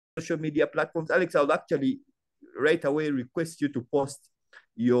social media platforms. Alex, I'll actually right away request you to post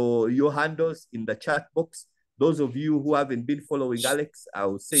your handles in the chat box. Those of you who haven't been following Alex,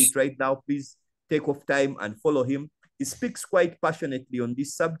 I'll say it right now, please take off time and follow him. He speaks quite passionately on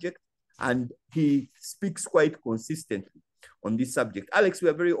this subject, and he speaks quite consistently on this subject. Alex, we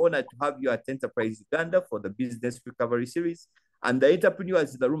are very honored to have you at Enterprise Uganda for the Business Recovery Series. And the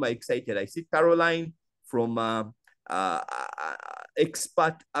entrepreneurs in the room are excited. I see Caroline from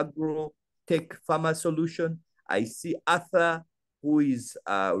Expert Agro Tech Farmer Solution. I see Arthur, who is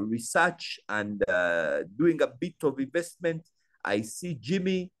research and doing a bit of investment. I see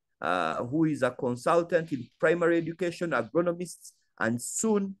Jimmy, who is a consultant in primary education, agronomist, and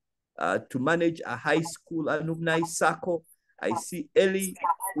soon to manage a high school alumni circle. I see Ellie,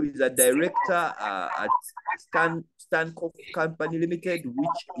 who is a director at Stan Coffee Company Limited,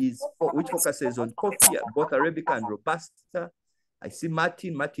 which focuses on coffee, both Arabica and Robusta. I see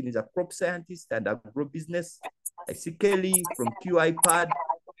Martin. Martin is a crop scientist and agro-business. I see Kelly from QIPad.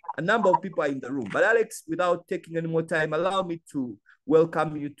 A number of people are in the room. But Alex, without taking any more time, allow me to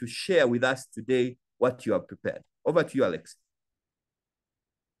welcome you to share with us today what you have prepared. Over to you, Alex.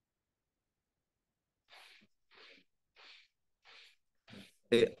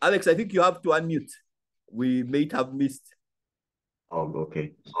 Alex, I think you have to unmute. We may have missed. Oh,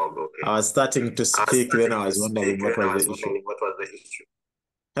 okay. I was starting to speak when I was wondering what was the issue.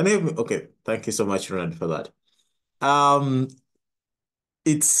 Can you hear me? Okay, thank you so much, Ronald, for that.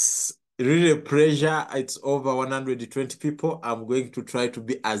 It's really a pleasure. It's over 120 people. I'm going to try to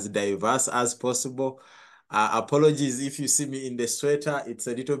be as diverse as possible. Apologies if you see me in the sweater. It's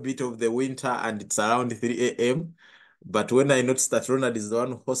a little bit of the winter and it's around 3 a.m. But when I noticed that Ronald is the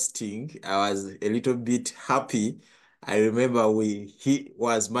one hosting, I was a little bit happy. I remember he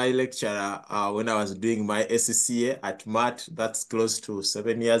was my lecturer when I was doing my SCCA at MAT. That's close to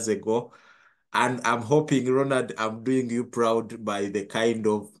 7 years ago. And I'm hoping, Ronald, I'm doing you proud by the kind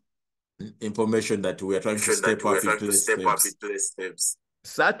of information that we are trying to step up into the steps.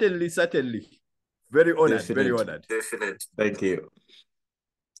 Certainly, certainly. Very honored, very honored. Definitely. Thank you.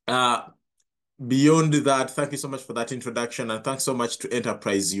 Beyond that, thank you so much for that introduction, and thanks so much to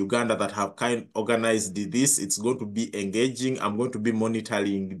Enterprise Uganda that have organized this. It's going to be engaging. I'm going to be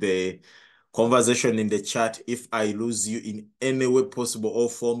monitoring the conversation in the chat. If I lose you in any way possible or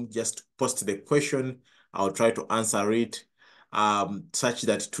form, just post the question. I'll try to answer it such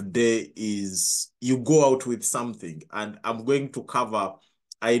that today you go out with something. And I'm going to cover,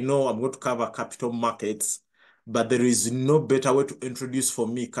 I know I'm going to cover capital markets, but there is no better way to introduce for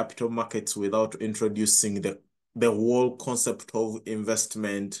me capital markets without introducing the whole concept of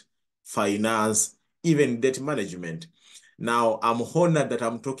investment, finance, even debt management. Now, I'm honored that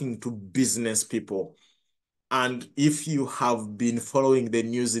I'm talking to business people. And if you have been following the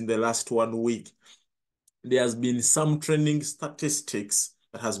news in the last 1 week, there has been some trending statistics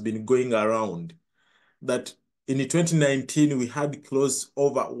that has been going around that in 2019, we had close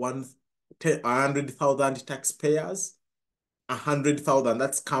over 100,000 taxpayers, 100,000,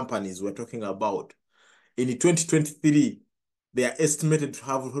 that's companies we're talking about. In 2023, they are estimated to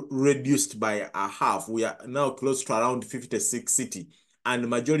have reduced by a half. We are now close to around 56 cities, and the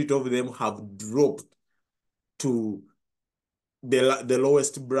majority of them have dropped to the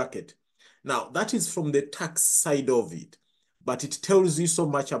lowest bracket. Now, that is from the tax side of it, but it tells you so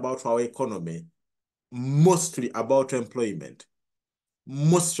much about our economy, mostly about employment,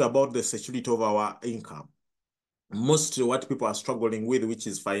 mostly about the security of our income, mostly what people are struggling with, which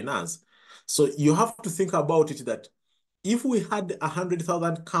is finance. So you have to think about it that if we had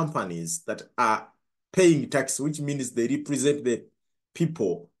 100,000 companies that are paying tax, which means they represent the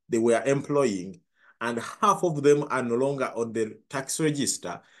people they were employing, and half of them are no longer on the tax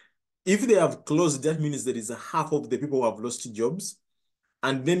register, if they have closed, that means there is a half of the people who have lost jobs.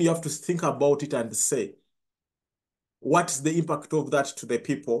 And then you have to think about it and say, what's the impact of that to the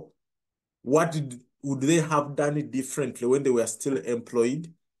people? What would they have done it differently when they were still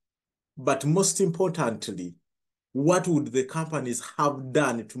employed? But most importantly, what would the companies have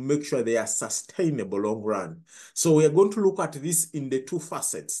done to make sure they are sustainable long run? So we are going to look at this in the two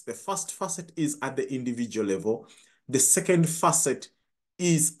facets. The first facet is at the individual level. The second facet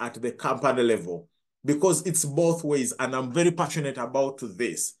is at the company level, because it's both ways, and I'm very passionate about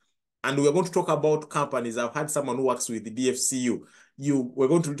this. And we're going to talk about companies. I've had someone who works with the DFCU. We're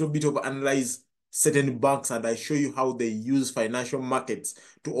going to a little bit of analyze certain banks, and I show you how they use financial markets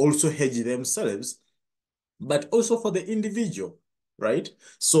to also hedge themselves, but also for the individual, right?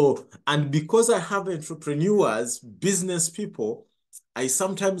 So, and because I have entrepreneurs, business people, I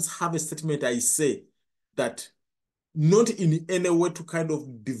sometimes have a statement I say that not in any way to kind of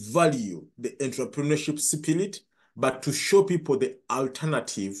devalue the entrepreneurship spirit, but to show people the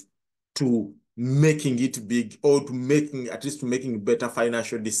alternative to making it big, or to making, at least to making better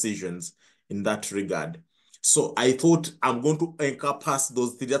financial decisions in that regard. So I thought I'm going to encompass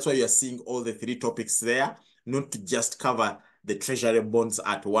those three. That's why you're seeing all the three topics there, not to just cover the treasury bonds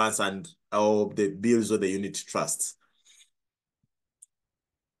at once and or the bills or the unit trusts.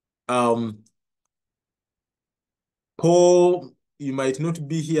 Paul, you might not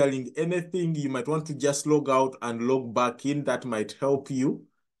be hearing anything. You might want to just log out and log back in. That might help you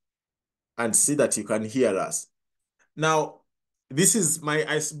and see that you can hear us. Now, this is my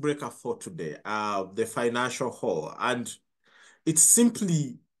icebreaker for today, the financial hall. And it's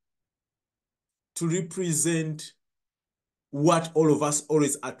simply to represent what all of us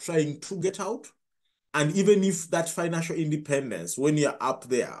always are trying to get out. And even if that financial independence, when you're up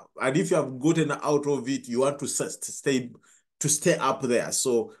there, and if you have gotten out of it, you want to stay up there.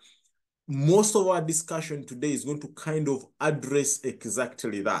 So most of our discussion today is going to kind of address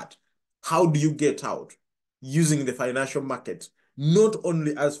exactly that. How do you get out using the financial market, not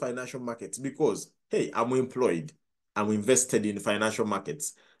only as financial markets, because, hey, I'm employed, I'm invested in financial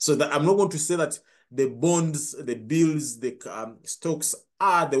markets. So that I'm not going to say that the bonds, the bills, the stocks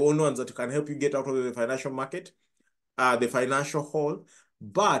are the only ones that can help you get out of the financial market, the financial hole,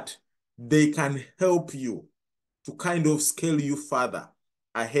 but they can help you to kind of scale you further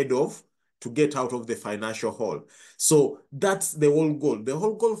ahead of to get out of the financial hole. So that's the whole goal. The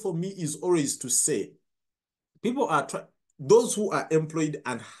whole goal for me is always to say, people are those who are employed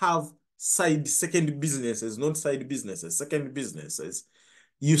and have second businesses, not side businesses, second businesses.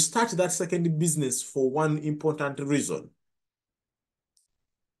 You start that second business for one important reason: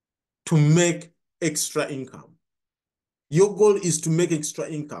 to make extra income. Your goal is to make extra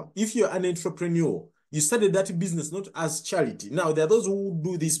income. If you're an entrepreneur, you started that business not as charity. Now, there are those who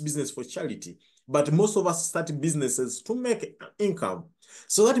do this business for charity, but most of us start businesses to make income.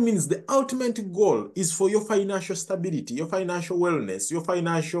 So that means the ultimate goal is for your financial stability, your financial wellness, your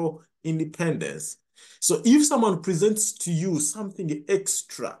financial independence. So if someone presents to you something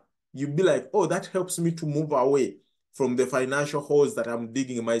extra, you'll be like, oh, that helps me to move away from the financial holes that I'm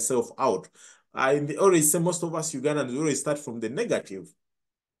digging myself out. I always say most of us Ugandans always start from the negative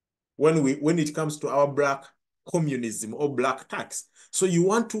when it comes to our black communism or black tax. So you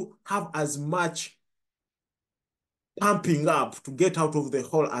want to have as much pumping up to get out of the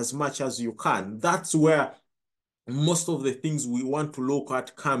hole as much as you can. That's where most of the things we want to look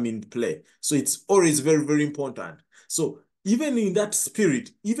at come in play. So it's always very, very important. So even in that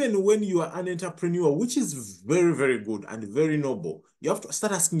spirit, even when you are an entrepreneur, which is very, very good and very noble, you have to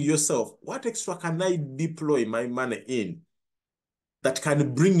start asking yourself, what extra can I deploy my money in that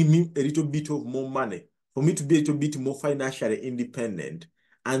can bring me a little bit of more money for me to be a little bit more financially independent?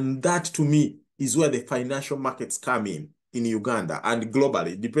 And that to me is where the financial markets come in Uganda and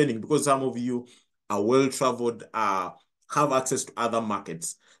globally, depending, because some of you are well-traveled, have access to other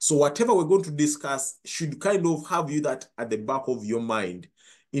markets. So whatever we're going to discuss should kind of have you that at the back of your mind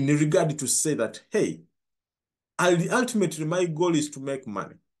in regard to say that, hey, ultimately my goal is to make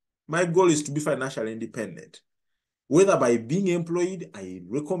money. My goal is to be financially independent. Whether by being employed, I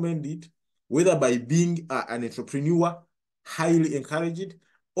recommend it. Whether by being an entrepreneur, highly encouraged,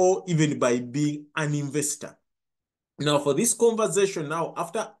 or even by being an investor. Now, for this conversation now,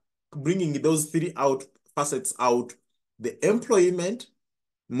 after bringing those three facets out, the employment,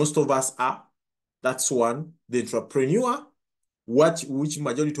 most of us are, that's one. The entrepreneur, which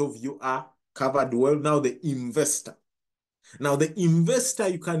majority of you are covered well. Now, the investor. Now, the investor,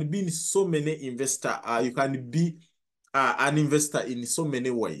 you can be in so many investor. You can be an investor in so many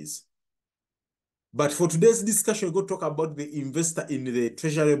ways. But for today's discussion, we're going to talk about the investor in the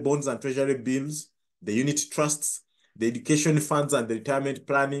treasury bonds and treasury bills, the unit trusts, the education funds and the retirement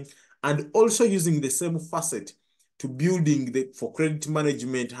planning, and also using the same facet to building for credit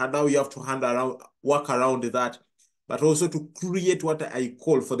management, how you have to work around that, but also to create what I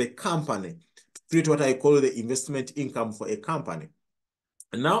call for the company, to create what I call the investment income for a company.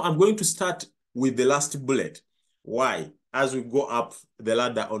 And now I'm going to start with the last bullet. Why? As we go up the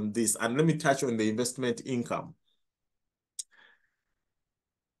ladder on this, and let me touch on the investment income.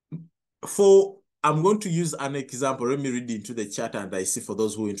 I'm going to use an example. Let me read into the chat and I see for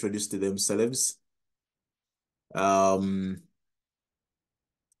those who introduced themselves.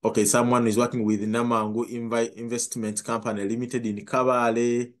 Okay, someone is working with Namangu Investment Company Limited in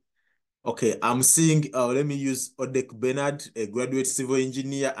Kabale. Okay, I'm seeing, let me use Odek Bernard, a graduate civil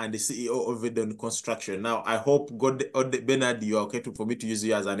engineer and the CEO of Vedon Construction. Now, I hope, Odek Bernard, you are okay for me to use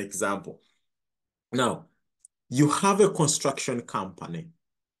you as an example. Now, You have a construction company.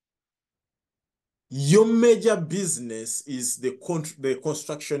 Your major business is the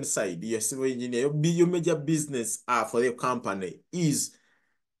construction side. You're a civil engineer. Your major business for the company is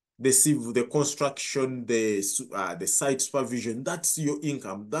the construction, the site supervision. That's your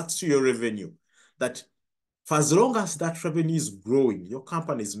income. That's your revenue. That for as long as that revenue is growing, your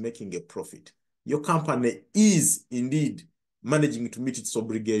company is making a profit. Your company is indeed managing to meet its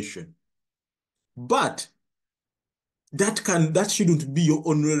obligation. But that shouldn't be your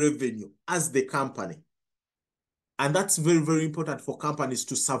only revenue as the company. And that's very, very important for companies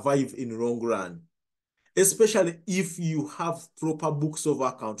to survive in the long run, especially if you have proper books of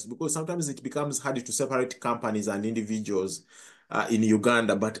accounts, because sometimes it becomes hard to separate companies and individuals in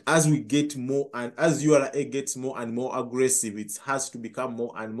Uganda. But as we get more and as URA gets more and more aggressive, it has to become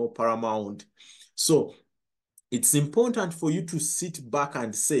more and more paramount. So it's important for you to sit back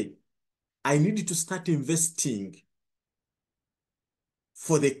and say, I need to start investing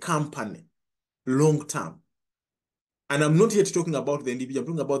for the company long term. And I'm not yet talking about the individual, I'm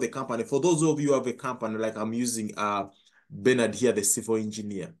talking about the company. For those of you who have a company, like I'm using Bernard here, the civil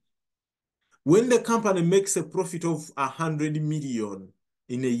engineer. When the company makes a profit of 100 million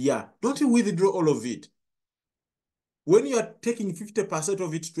in a year, don't you withdraw all of it. When you are taking 50%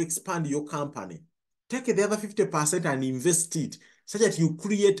 of it to expand your company, take the other 50% and invest it so that you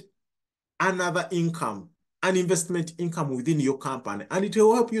create another income, an investment income within your company, and it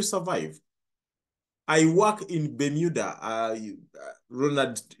will help you survive. I work in Bermuda.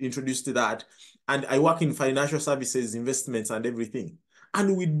 Ronald introduced that. And I work in financial services, investments, and everything.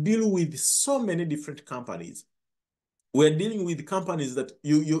 And we deal with so many different companies. We're dealing with companies that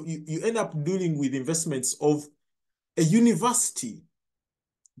you end up dealing with investments of a university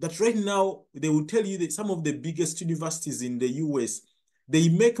that right now, they will tell you that some of the biggest universities in the US, they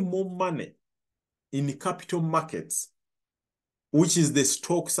make more money in the capital markets, which is the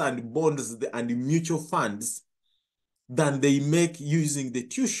stocks and bonds and the mutual funds, than they make using the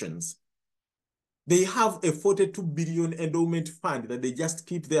tuitions. They have a 42 billion endowment fund that they just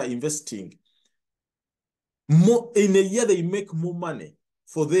keep there investing. More in a year, they make more money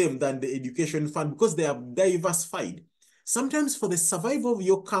for them than the education fund because they are diversified. Sometimes for the survival of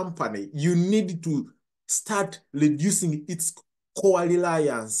your company, you need to start reducing its core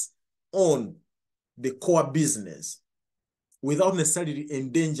reliance on the core business without necessarily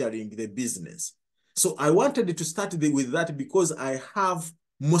endangering the business. So I wanted to start with that because I have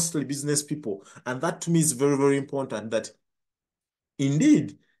mostly business people. And that to me is very, very important that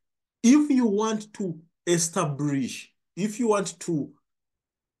indeed, if you want to establish, if you want to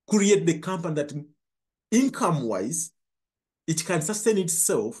create the company that income-wise, it can sustain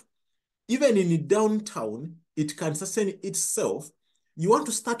itself, even in the downtown, it can sustain itself. You want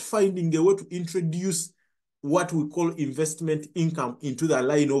to start finding a way to introduce what we call investment income into the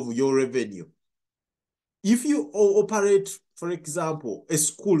line of your revenue. If you operate, for example, a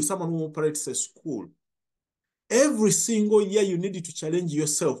school, someone who operates a school, every single year you need to challenge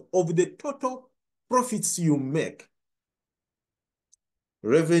yourself of the total profits you make,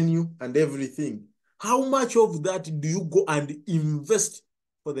 revenue and everything. How much of that do you go and invest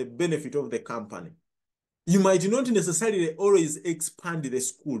for the benefit of the company? You might not necessarily always expand the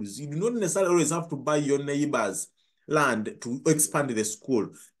schools. You do not necessarily always have to buy your neighbor's land to expand the school.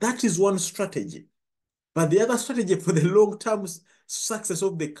 That is one strategy. But the other strategy for the long-term success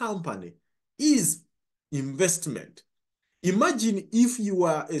of the company is investment. Imagine if you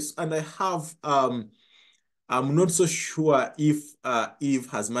are, and I have, I'm not so sure if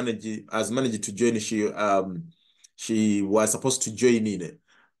Eve has managed to join. She was supposed to join in.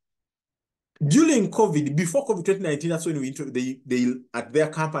 During COVID, before COVID 2019, that's when they at their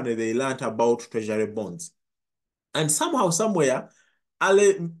company they learned about treasury bonds, and somehow, somewhere,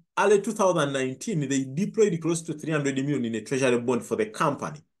 early 2019, they deployed close to 300 million in a treasury bond for the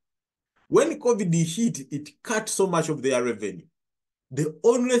company. When COVID hit, it cut so much of their revenue. The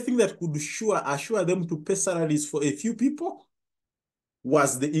only thing that could assure them to pay salaries for a few people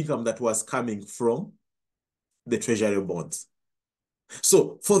was the income that was coming from the treasury bonds.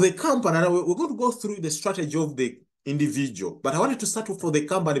 So for the company, and we're going to go through the strategy of the individual, but I wanted to start for the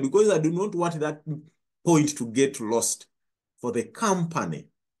company because I do not want that point to get lost. For the company,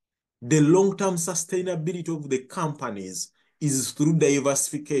 the long-term sustainability of the companies is through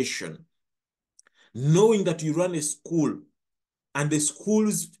diversification. Knowing that you run a school and the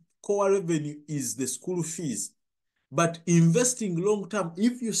school's core revenue is the school fees. But investing long-term,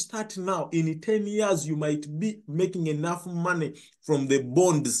 if you start now, in 10 years, you might be making enough money from the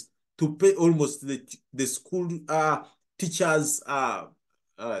bonds to pay almost the school teachers,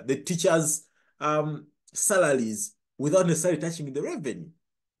 salaries without necessarily touching the revenue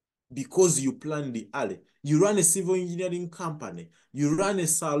because you plan the early. You run a civil engineering company, you run a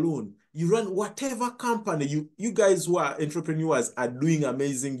salon, you run whatever company. You guys who are entrepreneurs are doing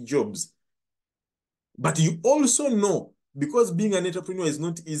amazing jobs. But you also know, because being an entrepreneur is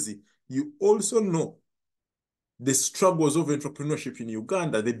not easy, you also know the struggles of entrepreneurship in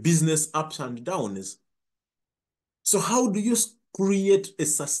Uganda, the business ups and downs. So how do you create a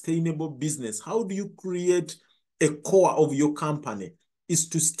sustainable business? How do you create a core of your company? Is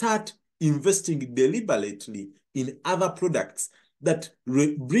to start investing deliberately in other products that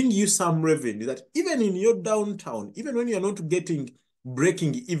bring you some revenue, that even in your downtown, even when you're not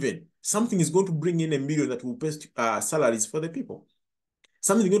breaking even, something is going to bring in $1 million that will pay salaries for the people.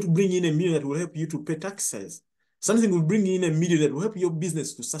 Something is going to bring in $1 million that will help you to pay taxes. Something will bring in $1 million that will help your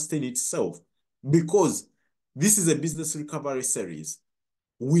business to sustain itself. Because this is a business recovery series.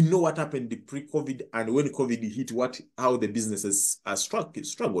 We know what happened pre-COVID, and when COVID hit, how the businesses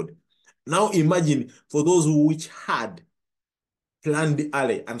struggled. Now imagine for those which had planned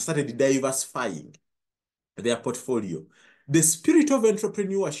early and started diversifying their portfolio. The spirit of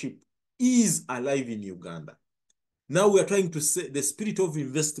entrepreneurship is alive in Uganda. Now we are trying to say the spirit of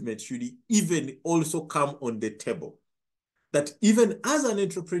investment should even also come on the table. That even as an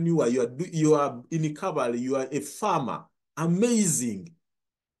entrepreneur, you are in Kabale, you are a farmer, amazing.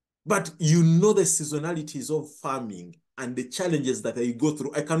 But you know the seasonalities of farming and the challenges that I go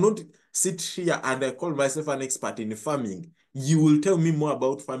through. I cannot sit here and I call myself an expert in farming. You will tell me more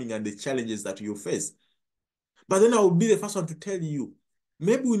about farming and the challenges that you face. But then I will be the first one to tell you,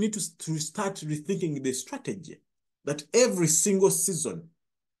 maybe we need to start rethinking the strategy that every single season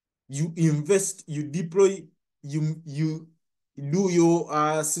you invest, you deploy, you do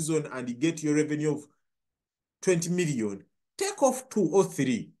your season and you get your revenue of 20 million. Take off 2 or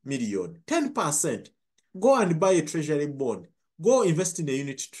 3 million, 10%. Go and buy a treasury bond. Go invest in a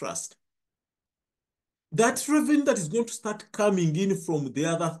unit trust. That revenue that is going to start coming in from the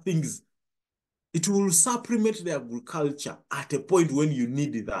other things, it will supplement the agriculture at a point when you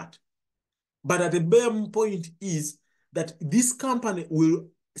need that. But at the bare point is that this company will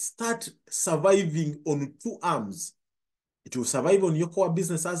start surviving on 2 arms. It will survive on your core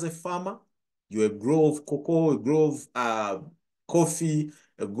business as a farmer. You grow of cocoa, grow of coffee,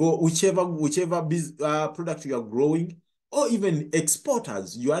 whichever product you are growing, or even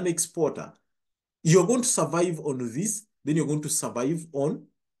exporters. You are an exporter. You're going to survive on this, then you're going to survive on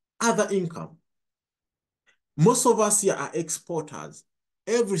other income. Most of us here are exporters.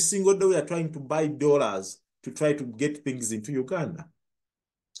 Every single day we are trying to buy dollars to try to get things into Uganda.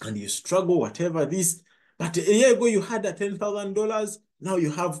 And you struggle, whatever this. But a year ago you had $10,000, now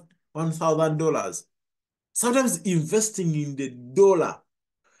you have $1,000. Sometimes investing in the dollar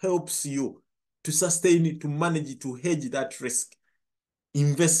helps you to sustain it, to manage it, to hedge that risk.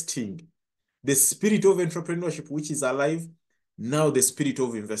 Investing. The spirit of entrepreneurship, which is alive, now the spirit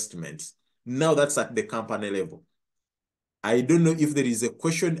of investment. Now that's at the company level. I don't know if there is a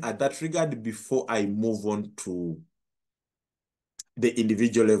question at that regard before I move on to the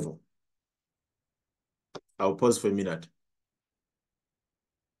individual level. I'll pause for a minute.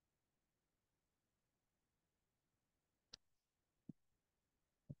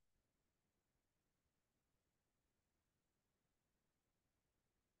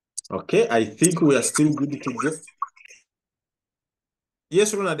 Okay, I think we are still good to go.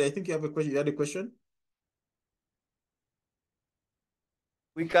 Yes, Ronald, I think you have a question. You had a question?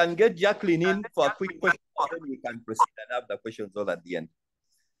 We can get Jacqueline in for a quick question, then we can proceed and have the questions all at the end.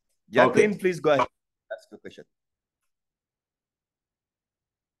 Jacqueline, okay. Please go ahead. Ask your question.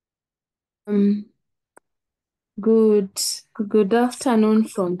 Good afternoon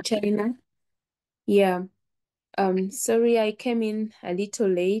from China. Yeah. Sorry, I came in a little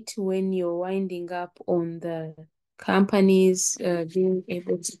late when you're winding up on the companies being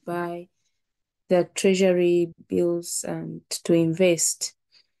able to buy the treasury bills and to invest.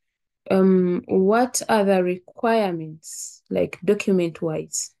 What are the requirements, like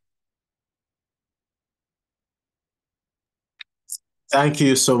document-wise? Thank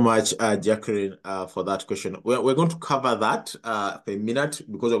you so much, Jacqueline, for that question. We're going to cover that for a minute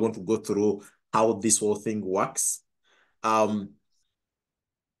because we're going to go through how this whole thing works. For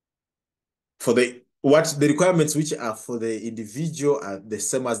the requirements which are for the individual are the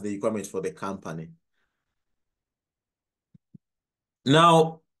same as the requirements for the company.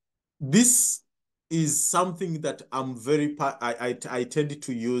 Now, this is something that I tend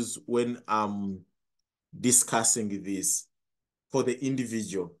to use when I'm discussing this for the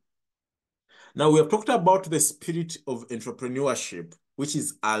individual. Now, we have talked about the spirit of entrepreneurship, which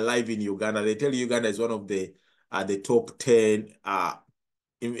is alive in Uganda. They tell you Uganda is one of the top 10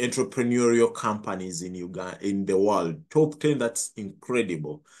 entrepreneurial companies in Uganda, in the world. Top 10, that's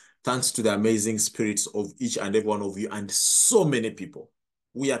incredible. Thanks to the amazing spirits of each and every one of you and so many people.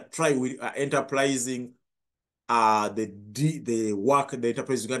 We are enterprising the work the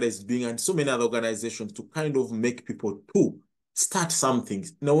Enterprise Uganda is doing and so many other organizations to kind of make people to start something,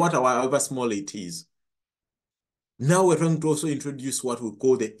 no matter however small it is. Now we're trying to also introduce what we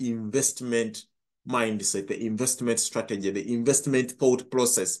call the investment mindset, the investment strategy, the investment thought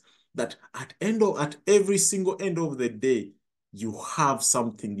process, that at every single end of the day, you have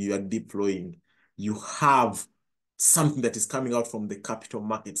something you are deploying. You have something that is coming out from the capital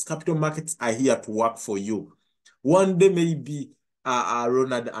markets. Capital markets are here to work for you. One day, maybe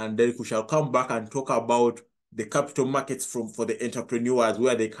Ronald and Derek, we shall come back and talk about the capital markets for the entrepreneurs,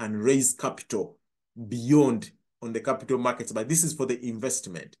 where they can raise capital beyond on the capital markets, but this is for the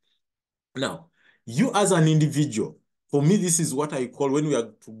investment. Now, you as an individual, for me, this is what I call, when we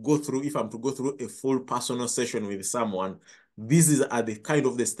are to go through, if I'm to go through a full personal session with someone, these are the kind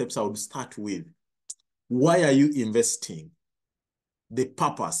of the steps I would start with. Why are you investing? The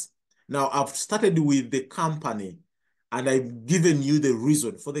purpose. Now, I've started with the company, and I've given you the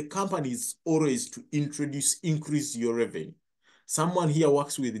reason. For the company is always to increase your revenue. Someone here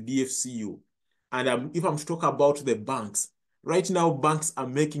works with DFCU. And if I'm to talk about the banks, right now, banks are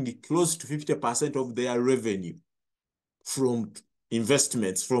making it close to 50% of their revenue from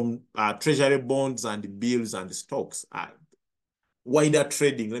investments, from treasury bonds and bills and stocks. Wider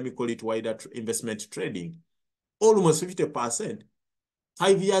trading, let me call it wider investment trading, almost 50%.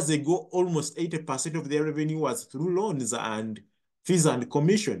 5 years ago, almost 80% of their revenue was through loans and fees and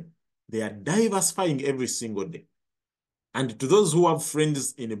commission. They are diversifying every single day. And to those who have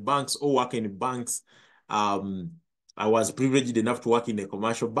friends in the banks or work in banks, I was privileged enough to work in a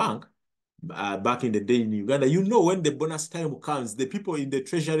commercial bank back in the day in Uganda. You know, when the bonus time comes, the people in the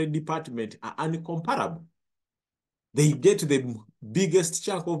treasury department are incomparable. They get the biggest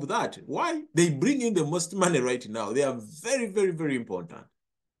chunk of that. Why? They bring in the most money right now. They are very, very, very important,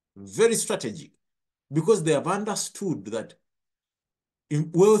 very strategic, because they have understood that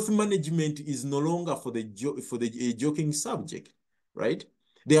wealth management is no longer for the joking subject, right?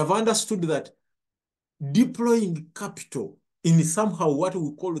 They have understood that deploying capital in somehow what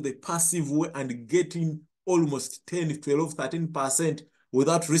we call the passive way and getting almost 10, 12, 13%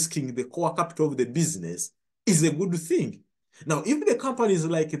 without risking the core capital of the business is a good thing. Now, if the companies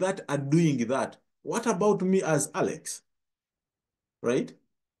like that are doing that, what about me as Alex, right?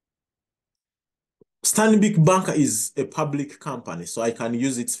 Stanbic Bank is a public company, so I can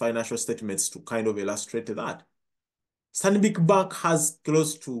use its financial statements to kind of illustrate that. Stanbic Bank has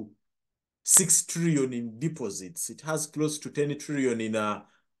close to 6 trillion in deposits. It has close to 10 trillion in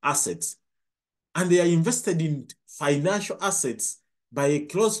assets. And they are invested in financial assets by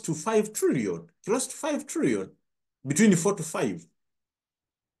close to 5 trillion, between 4 to 5.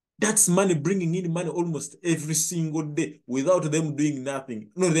 That's money bringing in money almost every single day without them doing nothing.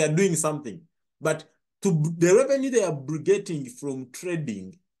 No, they are doing something. But the revenue they are getting from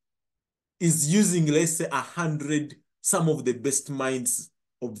trading is using, let's say, 100, some of the best minds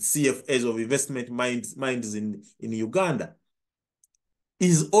of CFAs, of investment minds in Uganda,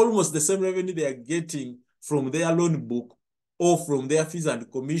 is almost the same revenue they are getting from their loan book or from their fees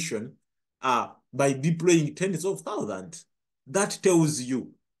and commission by deploying tens of thousands. That tells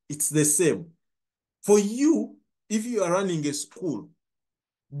you it's the same. For you, if you are running a school,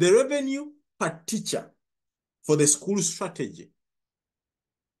 the revenue per teacher for the school strategy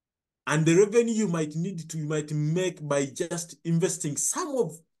and the revenue you might make by just investing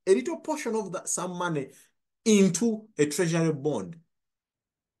a little portion of that, some money into a treasury bond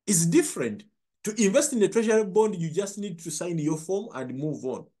is different. To invest in a treasury bond, you just need to sign your form and move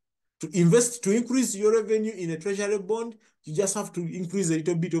on. To increase your revenue in a treasury bond, you just have to increase a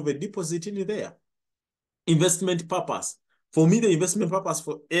little bit of a deposit in there. Investment purpose. For me, the investment purpose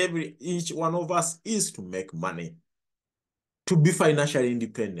for each one of us is to make money, to be financially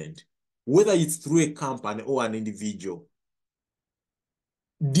independent, whether it's through a company or an individual.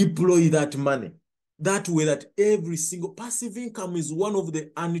 Deploy that money. That way that every single passive income is one of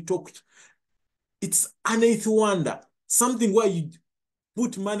the untalked. It's an eighth wonder. Something where you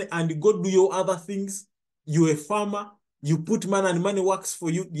put money and go do your other things. You're a farmer. You put money and money works for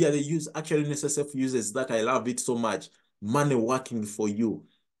you. Yeah, they use actually NSSF uses that. I love it so much. Money working for you.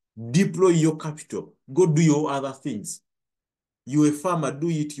 Deploy your capital. Go do your other things. You're a farmer, do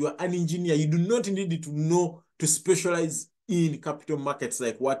it. You're an engineer. You do not need to know to specialize in capital markets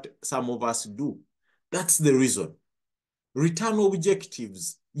like what some of us do. That's the reason. return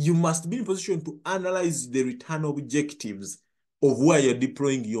objectives. You must be in position to analyze the return objectives of where you're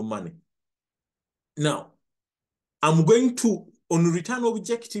deploying your money. Now, I'm going to, on return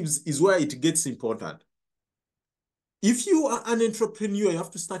objectives is where it gets important. If you are an entrepreneur, you have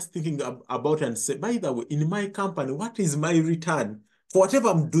to start thinking about and say, by the way, in my company, what is my return? For whatever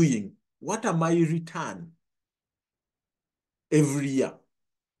I'm doing, what are my return every year?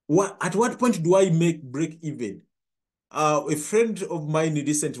 At what point do I break even? A friend of mine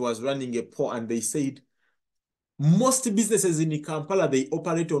recently was running a poll and they said, most businesses in Kampala, they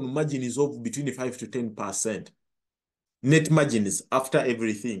operate on margins of between 5 to 10%. Net margins after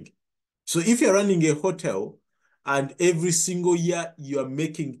everything. So if you're running a hotel and every single year you are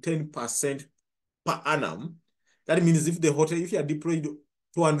making 10% per annum, that means if you are deployed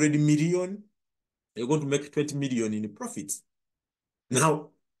 200 million, you're going to make 20 million in profits. Now,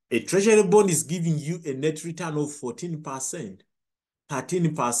 a treasury bond is giving you a net return of 14%,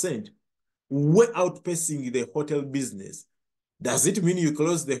 13%, way outpacing the hotel business. Does it mean you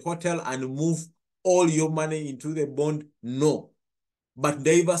close the hotel and move all your money into the bond? No. But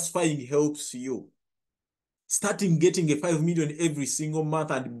diversifying helps you. Starting getting a 5 million every single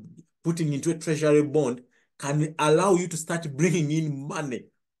month and putting into a treasury bond can allow you to start bringing in money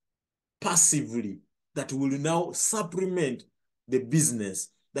passively that will now supplement the business.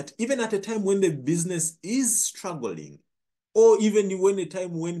 That even at a time when the business is struggling, or even when a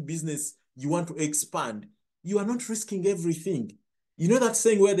time when business you want to expand, you are not risking everything. You know that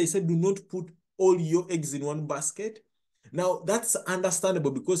saying where they said, do not put all your eggs in one basket? Now, that's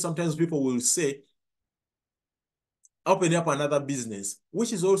understandable because sometimes people will say, open up another business,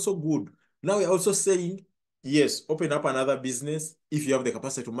 which is also good. Now we're also saying, yes, open up another business if you have the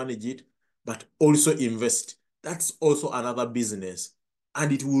capacity to manage it, but also invest. That's also another business,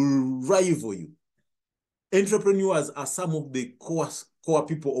 and it will rival you. Entrepreneurs are some of the core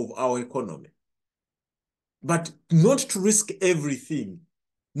people of our economy. But not to risk everything,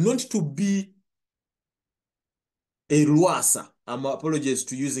 not to be a Luasa. I'm apologies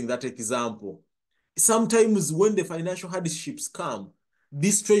to using that example. Sometimes when the financial hardships come,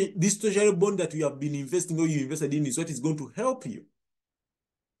 this treasury bond that you have been investing or you invested in is what is going to help you.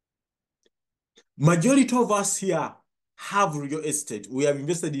 Majority of us here have real estate. We have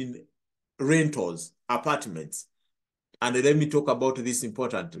invested in rentals, apartments. And let me talk about this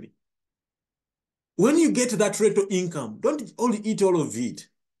importantly. When you get that rental income, don't only eat all of it.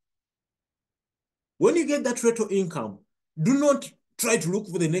 When you get that rental income, do not try to look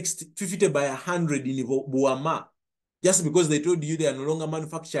for the next 50 by 100 in Buama just because they told you they are no longer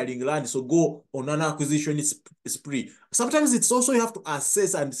manufacturing land, so go on an acquisition spree. Sometimes it's also you have to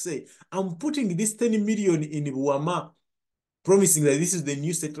assess and say, I'm putting this 10 million in Buama, promising that this is the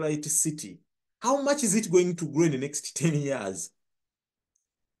new satellite city. How much is it going to grow in the next 10 years?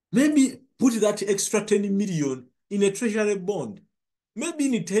 Maybe put that extra 10 million in a treasury bond.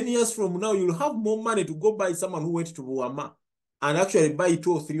 Maybe in 10 years from now, you'll have more money to go buy someone who went to Buama and actually buy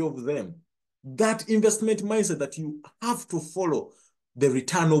 2 or 3 of them. That investment mindset that you have to follow the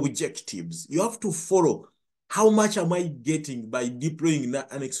return objectives. You have to follow how much am I getting by deploying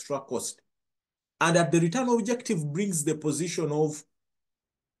an extra cost. And that the return objective brings the position of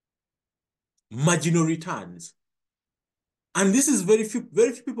marginal returns. And this is very few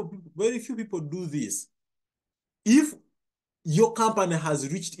people do this. If your company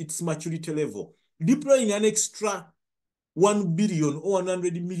has reached its maturity level, deploying an extra 1 billion or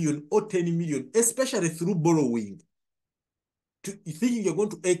 100 million or 10 million, especially through borrowing, thinking you're going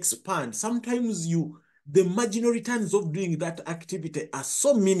to expand, sometimes the marginal returns of doing that activity are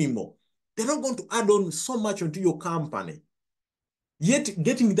so minimal. They're not going to add on so much onto your company. Yet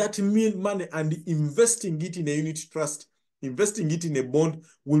getting that money and investing it in a unit trust, investing it in a bond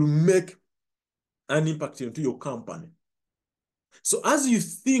will make an impact into your company. So as you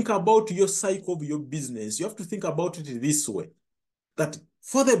think about your cycle of your business, you have to think about it this way, that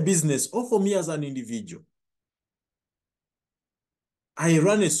for the business or for me as an individual, I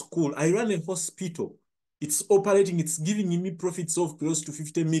run a school, I run a hospital, it's operating, it's giving me profits of close to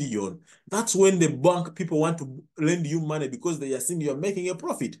 50 million. That's when the bank people want to lend you money because they are seeing you are making a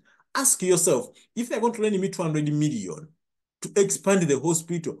profit. Ask yourself, if they're going to lend me 200 million to expand the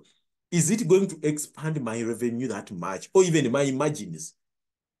hospital, is it going to expand my revenue that much or even my margins?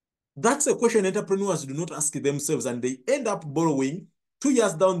 That's a question entrepreneurs do not ask themselves, and they end up borrowing. 2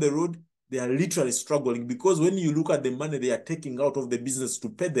 years down the road, they are literally struggling because when you look at the money they are taking out of the business to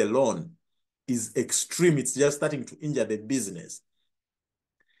pay the loan is extreme. It's just starting to injure the business.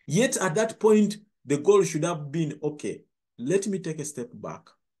 Yet at that point, the goal should have been, okay, let me take a step back.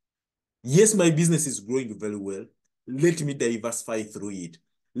 Yes, my business is growing very well. let me diversify through it.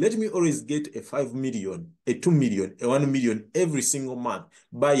 Let me always get a 5 million, a 2 million, a 1 million every single month,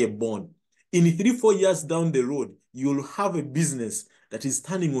 buy a bond. In 3-4 years down the road, you'll have a business that is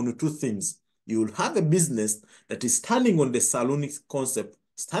standing on two things. You'll have a business that is standing on the salon concept,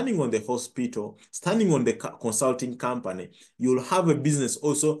 standing on the hospital, standing on the consulting company. You'll have a business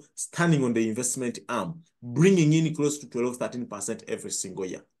also standing on the investment arm, bringing in close to 12-13% every single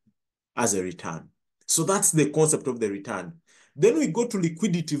year as a return. So that's the concept of the return. Then we go to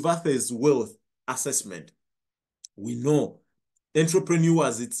liquidity versus wealth assessment. We know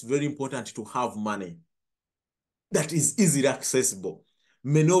entrepreneurs, it's very important to have money that is easily accessible.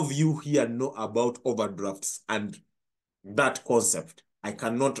 Many of you here know about overdrafts and that concept. I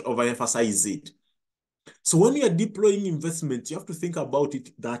cannot overemphasize it. So when you are deploying investment, you have to think about it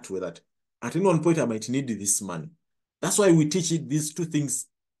that way, that at any one point I might need this money. That's why we teach these two things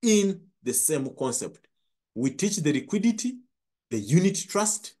in the same concept. We teach the liquidity, the unit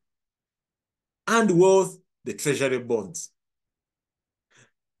trust, and wealth, the treasury bonds.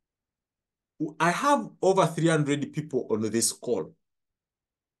 I have over 300 people on this call.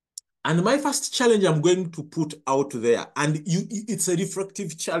 And my first challenge I'm going to put out there, and it's a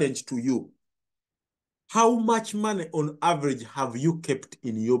reflective challenge to you. How much money on average have you kept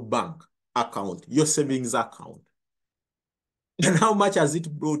in your bank account, your savings account? And how much has it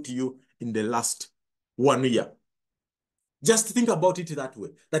brought you in the last 1 year? Just think about it that way,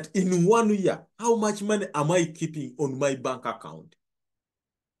 that in 1 year, how much money am I keeping on my bank account?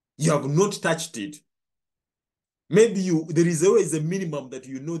 You have not touched it. Maybe there is always a minimum that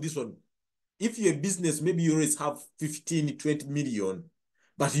you know this one. If you're a business, maybe you always have 15, 20 million,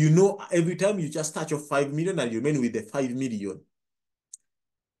 but you know every time you just touch your 5 million and you remain with the 5 million,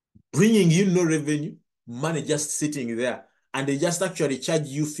 bringing you no revenue, money just sitting there, and they just actually charge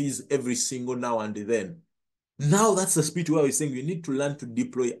you fees every single now and then. Now that's the spirit where we're saying we need to learn to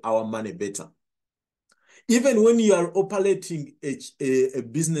deploy our money better. Even when you are operating a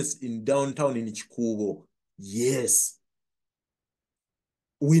business in downtown in Chikubo, yes,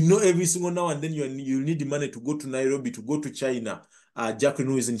 we know every single now and then you need money to go to Nairobi, to go to China.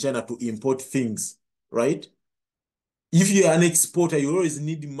 Jacqueline, who is in China, to import things, right? If you are an exporter, you always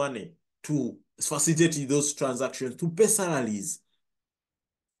need money to facilitate those transactions, to pay salaries.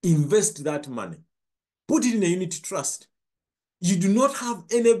 Invest that money. Put it in a unit trust. You do not have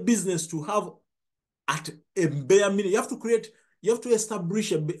any business to have at a bare minimum. You have to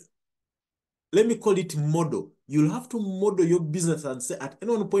establish let me call it model. You'll have to model your business and say at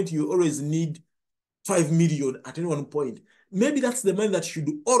any one point you always need 5 million at any one point. Maybe that's the money that should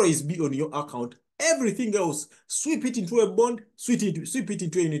always be on your account. Everything else, sweep it into a bond, sweep it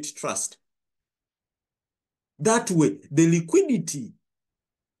into a unit trust. That way, the liquidity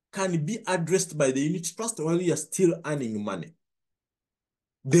can be addressed by the unit trust while you are still earning money.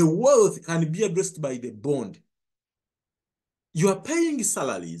 The wealth can be addressed by the bond. You are paying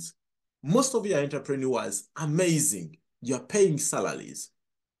salaries. Most of your entrepreneurs, amazing. You are paying salaries,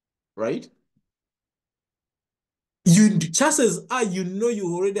 right? Chances are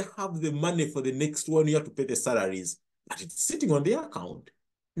you already have the money for the next 1 year to pay the salaries, but it's sitting on the account.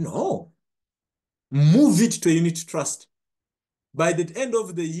 No. Move it to a unit trust. By the end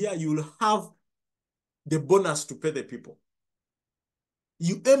of the year, you will have the bonus to pay the people.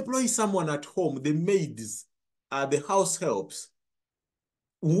 You employ someone at home, the maids, the house helps,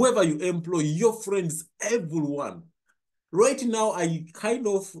 whoever you employ, your friends, everyone. Right now,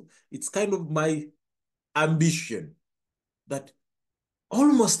 it's kind of my ambition that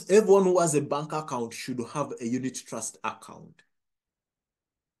almost everyone who has a bank account should have a unit trust account.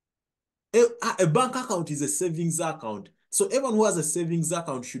 A bank account is a savings account. So everyone who has a savings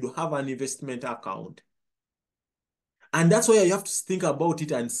account should have an investment account. And that's why you have to think about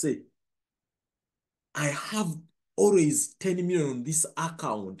it and say, I have always 10 million on this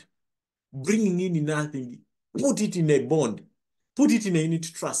account, bringing in nothing, put it in a bond, put it in a unit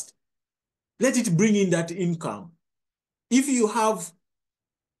trust. Let it bring in that income. If you have,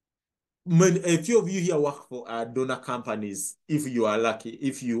 a few of you here work for donor companies, if you are lucky,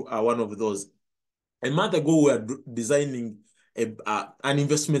 if you are one of those. A month ago, we were designing an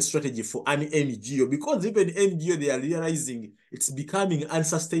investment strategy for an NGO, because even NGO, they are realizing it's becoming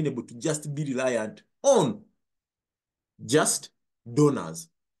unsustainable to just be reliant on just donors.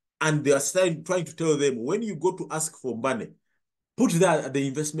 And they are trying to tell them, when you go to ask for money, put the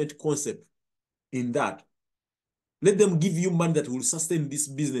investment concept in that. Let them give you money that will sustain this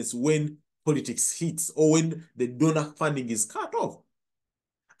business when politics hits or when the donor funding is cut off.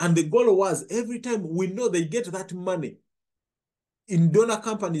 And the goal was, every time we know they get that money, in donor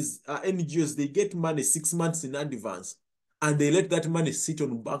companies, NGOs, they get money 6 months in advance, and they let that money sit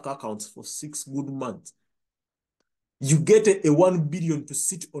on bank accounts for 6 good months. You get a 1 billion to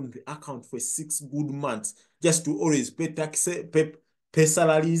sit on the account for 6 good months, just to always pay tax, pay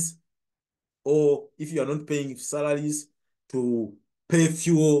salaries, or if you are not paying salaries, to pay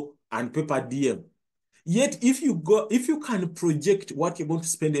fuel and pay per diem. Yet, if you can project what you're going to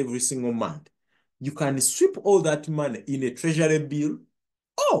spend every single month, you can sweep all that money in a treasury bill,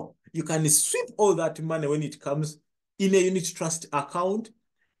 or you can sweep all that money when it comes in a unit trust account.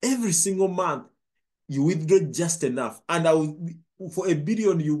 Every single month, you withdraw just enough. And for $1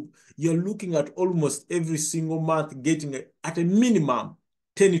 billion, you're looking at almost every single month getting at a minimum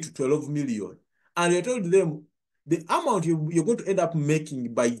 10 to 12 million. And you told them the amount you're going to end up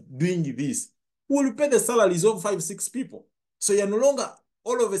making by doing this will pay the salaries of 5, 6 people. So you're no longer,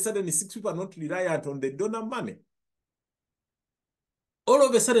 all of a sudden, 6 people are not reliant on the donor money. All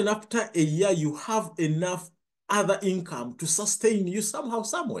of a sudden, after a year, you have enough other income to sustain you somehow,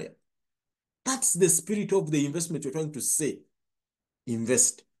 somewhere. That's the spirit of the investment you're trying to say.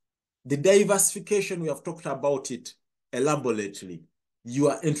 Invest. The diversification, we have talked about it elaborately. You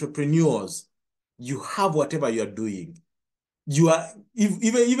are entrepreneurs. You have whatever you are doing. You are,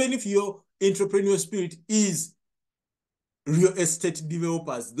 even if your entrepreneurial spirit is real estate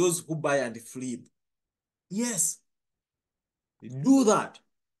developers, those who buy and flip. Yes, do that.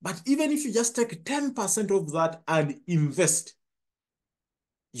 But even if you just take 10% of that and invest,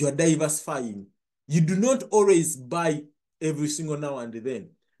 you're diversifying. You do not always buy every single now and then.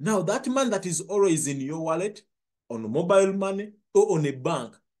 Now, that money that is always in your wallet, on mobile money, or on a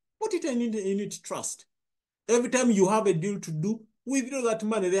bank, put it in unit trust. Every time you have a deal to do, withdraw that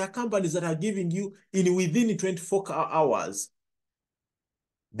money. There are companies that are giving you within 24 hours.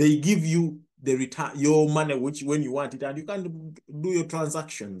 They give you the return, your money, which when you want it, and you can do your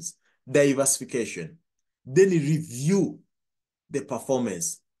transactions. Diversification. Then review the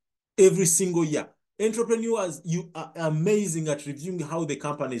performance every single year. Entrepreneurs, you are amazing at reviewing how the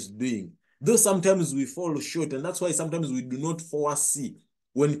company is doing. Though sometimes we fall short, and that's why sometimes we do not foresee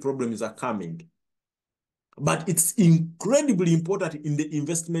when problems are coming. But it's incredibly important in the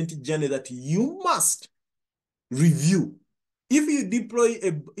investment journey that you must review.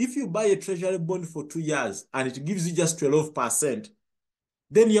 If you buy a treasury bond for 2 years and it gives you just 12%,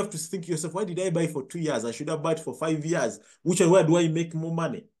 then you have to think to yourself, why did I buy for 2 years? I should have bought for 5 years. Where do I make more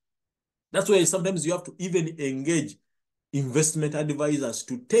money? That's why sometimes you have to even engage investment advisors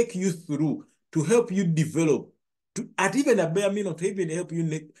to take you through, to help you develop, at even a bare minimum, to even help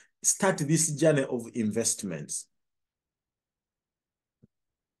you start this journey of investments.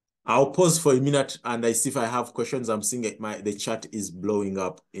 I'll pause for a minute and I see if I have questions. I'm seeing the chat is blowing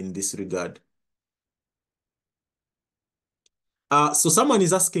up in this regard. So someone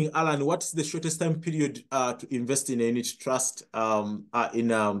is asking, Alan, what's the shortest time period to invest in a unit trust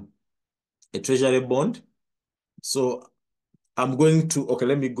in a treasury bond? So I'm going to, okay,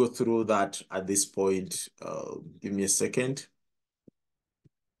 let me go through that at this point. Give me a second.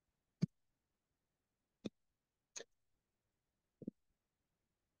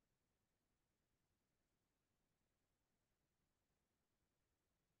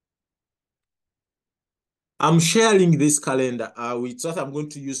 I'm sharing this calendar, which I'm going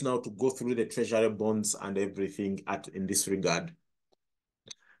to use now to go through the treasury bonds and everything in this regard.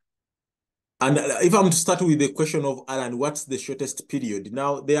 And if I'm to start with the question of Alan, what's the shortest period?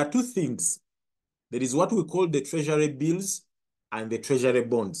 Now, there are two things. There is what we call the treasury bills and the treasury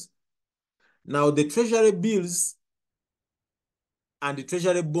bonds. Now, the treasury bills and the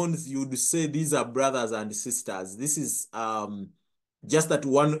treasury bonds, you would say these are brothers and sisters. This is just that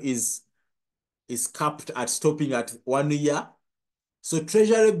one is capped at stopping at 1 year. So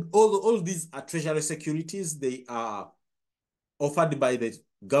treasury, all these are treasury securities. They are offered by the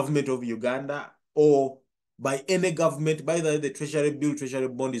government of Uganda or by any government. By the treasury bill, treasury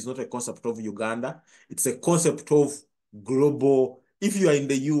bond is not a concept of Uganda. It's a concept of global. If you are in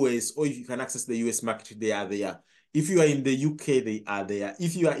the US or if you can access the US market, they are there. If you are in the UK, they are there.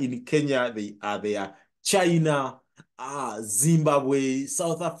 If you are in Kenya, they are there. China, Zimbabwe,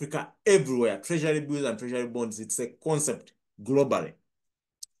 South Africa, everywhere. Treasury bills and treasury bonds, it's a concept globally.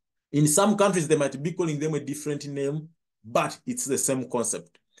 In some countries, they might be calling them a different name, but it's the same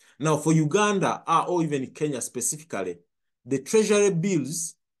concept. Now, for Uganda, or even Kenya specifically, the treasury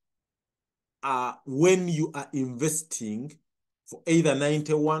bills are when you are investing for either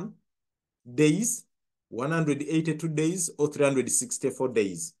 91 days, 182 days, or 364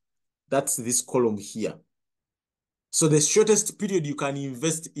 days. That's this column here. So the shortest period you can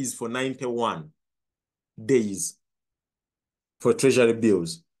invest is for 91 days. for treasury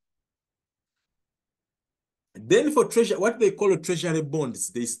bills. Then for treasury, what they call treasury bonds,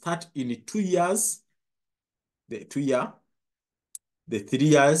 they start in 2 years, the 2 year, the 3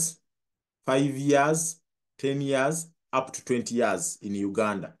 years, 5 years, 10 years, up to 20 years in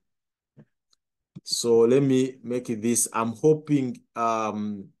Uganda. So let me make this. I'm hoping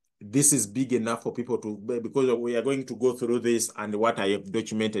this is big enough for people to, because we are going to go through this and what I have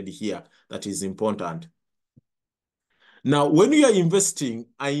documented here that is important. Now, when you are investing,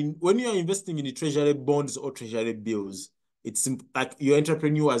 when you are investing in treasury bonds or treasury bills, it's like your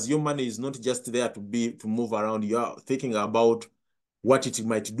entrepreneurs, your money is not just there to move around. You are thinking about what it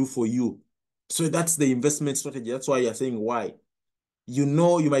might do for you. So that's the investment strategy. That's why you're saying why. You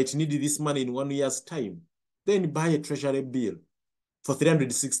know you might need this money in 1 year's time. Then buy a treasury bill for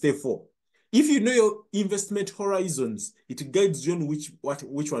 364. If you know your investment horizons, it guides you on which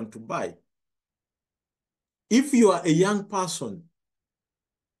one to buy. If you are a young person,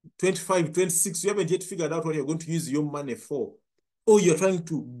 25, 26, you haven't yet figured out what you're going to use your money for, or you're trying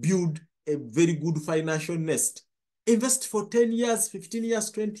to build a very good financial nest, invest for 10 years, 15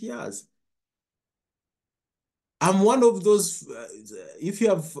 years, 20 years. I'm one of those, if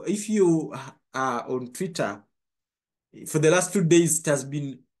you are on Twitter, for the last 2 days, it has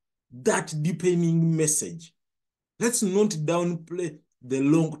been that deepening message. Let's not downplay the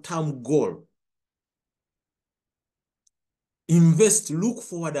long-term goal. Invest, look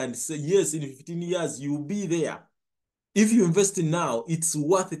forward and say, yes, in 15 years, you'll be there. If you invest now, it's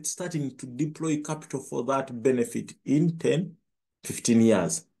worth it starting to deploy capital for that benefit in 10, 15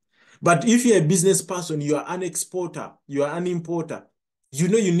 years. But if you're a business person, you are an exporter, you are an importer, you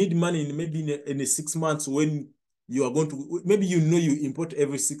know you need money in 6 months when you are going to, maybe you know you import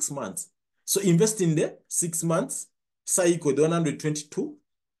every 6 months. So invest in the 6 months cycle, the 122,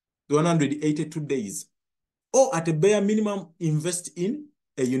 the 182 days. Or at a bare minimum, invest in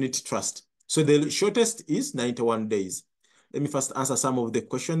a unit trust. So the shortest is 91 days. Let me first answer some of the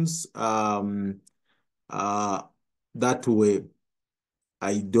questions. That way,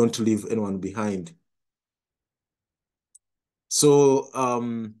 I don't leave anyone behind. So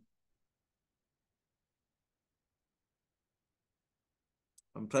I'm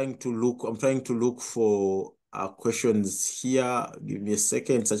trying to look for questions here. Give me a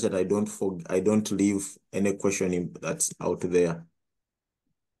second such that I don't leave any question that's out there.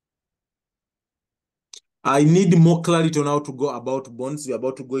 I need more clarity on how to go about bonds. We're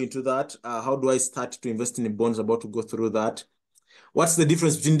about to go into that. How do I start to invest in bonds? About to go through that. What's the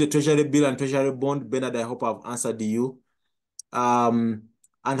difference between the treasury bill and treasury bond? Bernard, I hope I've answered you. And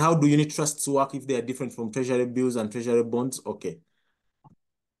how do unit trusts work if they are different from treasury bills and treasury bonds? Okay.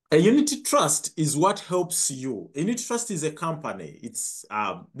 A unit trust is what helps you. A unit trust is a company. These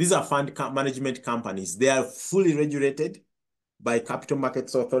are fund management companies. They are fully regulated by Capital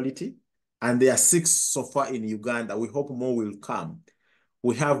Markets Authority, and there are 6 so far in Uganda. We hope more will come.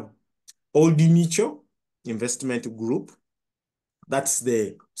 We have Old Mutual Investment Group. That's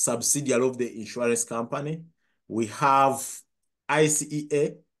the subsidiary of the insurance company. We have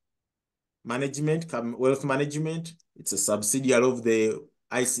ICEA Management, Wealth Management. It's a subsidiary of the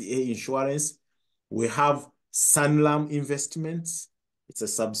ICA Insurance. We have Sanlam Investments. It's a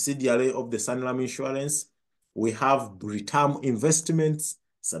subsidiary of the Sanlam Insurance. We have Britam Investments,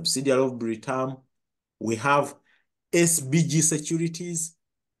 subsidiary of Britam. We have SBG Securities,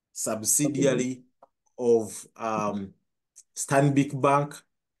 subsidiary of Stanbic Bank.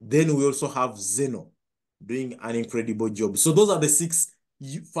 Then we also have Zeno doing an incredible job. So those are the 6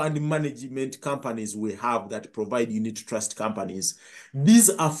 fund management companies we have that provide unit trust companies. These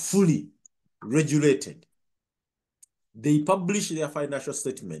are fully regulated. They publish their financial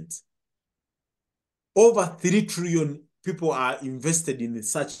statements. Over 3 trillion people are invested in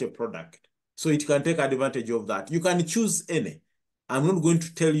such a product. So it can take advantage of that. You can choose any. I'm not going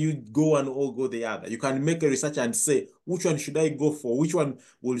to tell you go one or go the other. You can make a research and say, which one should I go for? Which one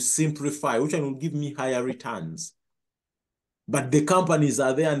will simplify? Which one will give me higher returns? But the companies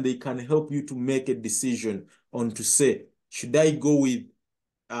are there and they can help you to make a decision on to say, should I go with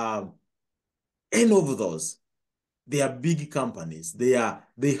any of those? They are big companies. They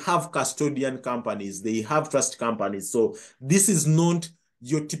have custodian companies. They have trust companies. So this is not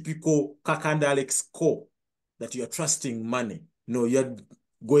your typical Kakande Alex Co that you're trusting money. No, you're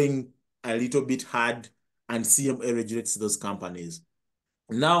going a little bit hard, and CMA regulates those companies.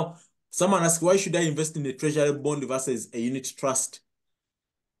 Now, someone asked, why should I invest in a treasury bond versus a unit trust?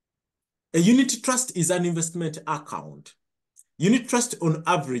 A unit trust is an investment account. Unit trust on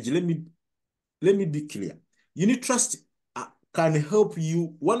average, let me be clear. Unit trust can help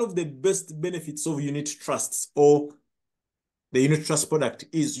you. One of the best benefits of unit trusts or the unit trust product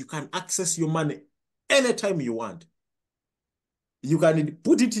is you can access your money anytime you want. You can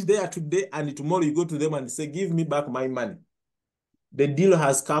put it there today and tomorrow you go to them and say, give me back my money. The deal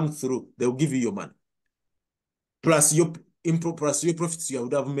has come through. They'll give you your money. Plus your profits you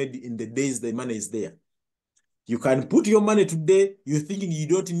would have made in the days the money is there. You can put your money today, you're thinking you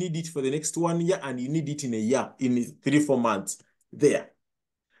don't need it for the next 1 year and you need it in a year, in 3-4 months. There.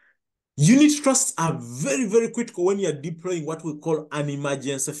 Unit trusts are very, very critical when you're deploying what we call an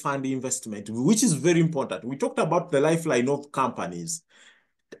emergency fund investment, which is very important. We talked about the lifeline of companies.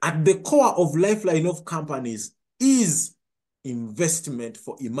 At the core of lifeline of companies is investment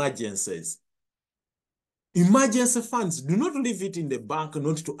for emergencies. Emergency funds, do not leave it in the bank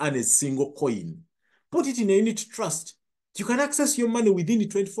not to earn a single coin. Put it in a unit trust. You can access your money within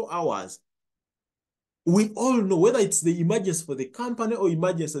 24 hours. We all know whether it's the emergency for the company or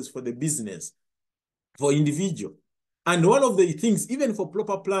emergencies for the business, for individual. And one of the things, even for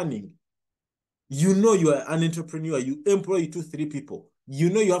proper planning, you know you are an entrepreneur, you employ 2-3 people. You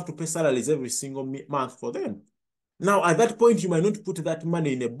know you have to pay salaries every single month for them. Now, at that point, you might not put that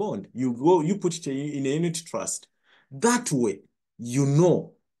money in a bond. You put it in a unit trust. That way, you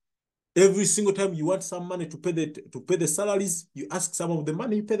know, every single time you want some money to pay the salaries, you ask some of the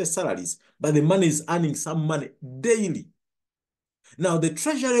money, you pay the salaries. But the money is earning some money daily. Now, the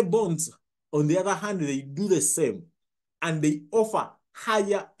Treasury bonds, on the other hand, they do the same. And they offer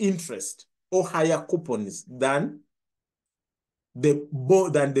higher interest or higher coupons than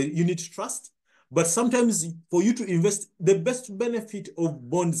the unit trust. But sometimes for you to invest, the best benefit of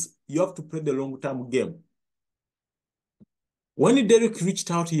bonds, you have to play the long-term game. When Derek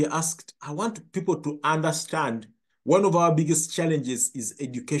reached out, he asked, I want people to understand one of our biggest challenges is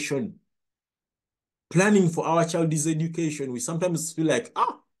education. Planning for our child's education. We sometimes feel like,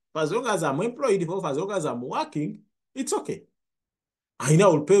 for as long as I'm employed, for as long as I'm working, it's okay. I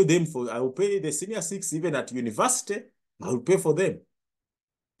know I will pay the senior 6 even at university, I will pay for them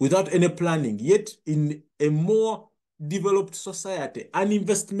without any planning. Yet in a more developed society, an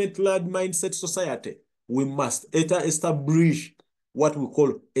investment-led mindset society, we must establish what we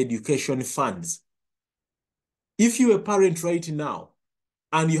call education funds. If you're a parent right now,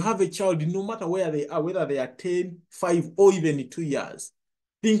 and you have a child, no matter where they are, whether they are 10, 5, or even 2 years,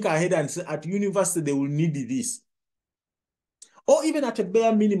 think ahead and say, at university, they will need this. Or even at a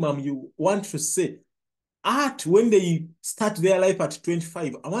bare minimum, you want to say, when they start their life at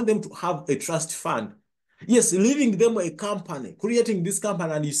 25, I want them to have a trust fund. Yes, leaving them a company, creating this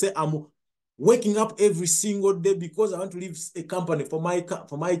company, and you say, I'm waking up every single day because I want to leave a company for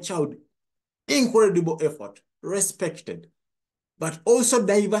my child. Incredible effort, respected. But also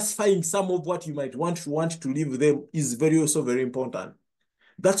diversifying some of what you might want to leave them is also very important.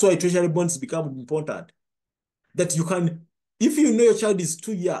 That's why treasury bonds become important. That you can, if you know your child is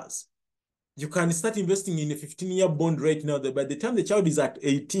 2 years, you can start investing in a 15-year bond right now. That by the time the child is at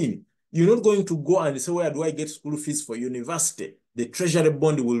 18, you're not going to go and say, where do I get school fees for university? The treasury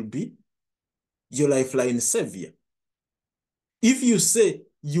bond will be your lifeline savior. If you say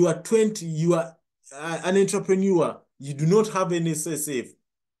you are 20, you are an entrepreneur, you do not have any safe,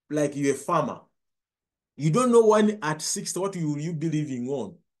 like you're a farmer. You don't know when at 60, what will you be living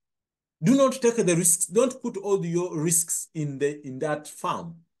on? Do not take the risks. Don't put all your risks in that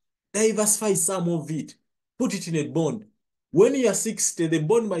farm. Diversify some of it. Put it in a bond. When you are 60, the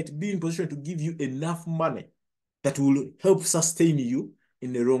bond might be in position to give you enough money that will help sustain you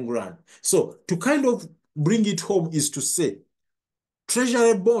in the long run. So to kind of bring it home is to say,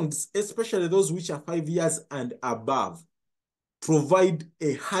 treasury bonds, especially those which are 5 years and above, provide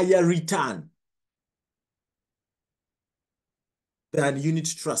a higher return than unit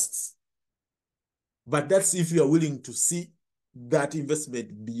trusts. But that's if you are willing to see that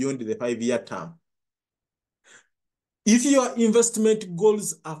investment beyond the 5-year term. If your investment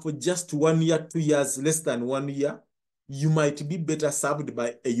goals are for just 1 year, 2 years, less than 1 year, you might be better served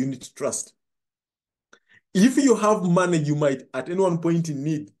by a unit trust. If you have money you might at any one point in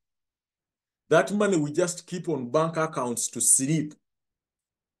need, that money will just keep on bank accounts to sleep.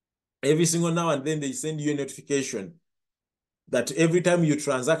 Every single now and then they send you a notification that every time you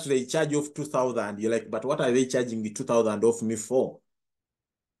transact, they charge off 2,000. You're like, but what are they charging the 2,000 off me for?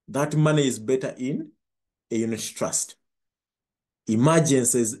 That money is better in a unit trust.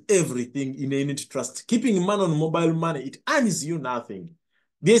 Emergencies, everything in a unit trust. Keeping money on mobile money, it earns you nothing.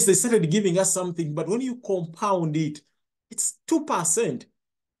 Yes, they started giving us something, but when you compound it, it's 2%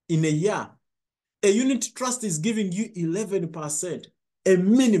 in a year. A unit trust is giving you 11%, a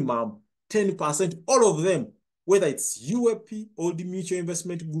minimum 10%, all of them, whether it's UAP or the Mutual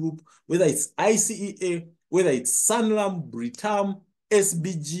Investment Group, whether it's ICEA, whether it's Sanlam, Britam,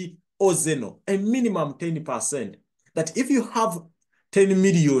 SBG, or Zeno, a minimum 10%. That if you have 10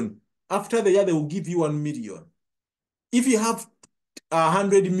 million, after the year, they will give you 1 million. If you have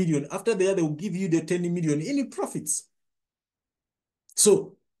 100 million, after the year, they will give you the 10 million in profits.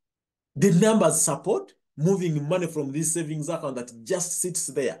 So the numbers support moving money from this savings account that just sits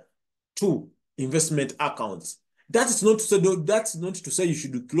there to investment accounts. That's not to say you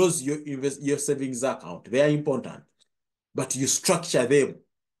should close your savings account. They are important, but you structure them.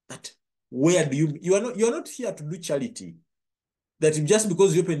 That where do you're not here to do charity. That just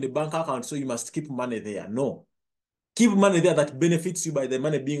because you open the bank account, so you must keep money there. No, keep money there that benefits you by the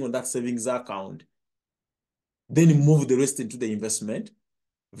money being on that savings account. Then you move the rest into the investment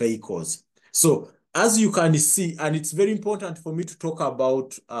vehicles. So as you can see, and it's very important for me to talk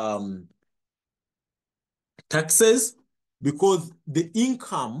about taxes, because the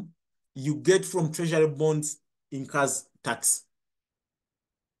income you get from treasury bonds incurs tax.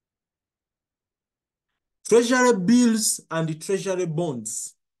 Treasury bills and the treasury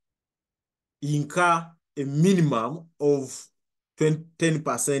bonds incur a minimum of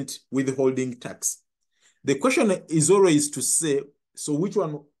 10% withholding tax. The question is always to say, so which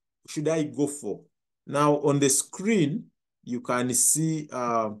one should I go for? Now on the screen, you can see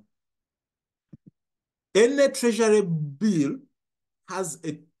any treasury bill has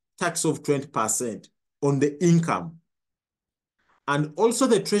a tax of 20% on the income. And also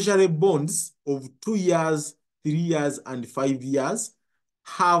the treasury bonds of 2 years, 3 years, and 5 years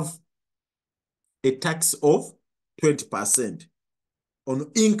have a tax of 20% on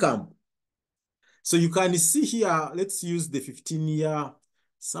income. So you can see here, let's use the 15-year.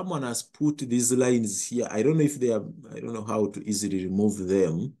 Someone has put these lines here. I don't know if they are, I don't know how to easily remove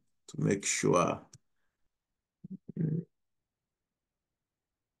them to make sure.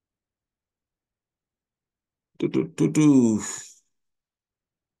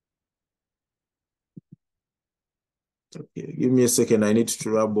 Okay, give me a second. I need to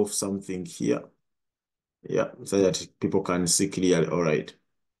rub off something here. Yeah, so that people can see clearly. All right.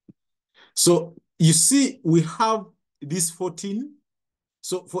 So you see, we have this 14.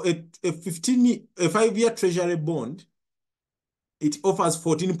 So for a 5-year treasury bond, it offers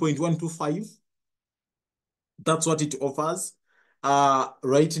 14.125. That's what it offers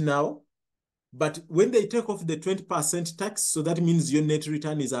right now. But when they take off the 20% tax, so that means your net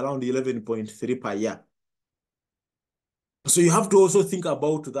return is around 11.3 per year. So you have to also think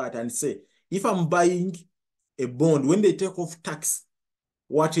about that and say, if I'm buying a bond, when they take off tax,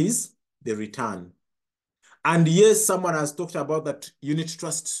 what is the return? And yes, someone has talked about that unit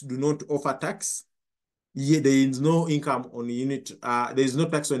trusts do not offer tax. Yeah, there is no income on the unit. There is no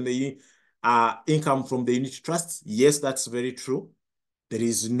tax on the income from the unit trusts. Yes, that's very true. There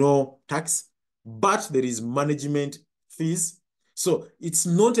is no tax, but there is management fees. So it's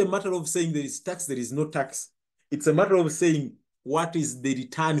not a matter of saying there is tax, there is no tax. It's a matter of saying, what is the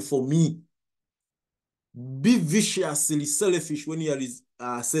return for me? Be viciously selfish when you are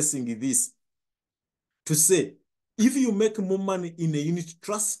assessing this. To say, if you make more money in a unit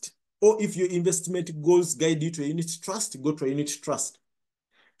trust, or if your investment goals guide you to a unit trust, go to a unit trust.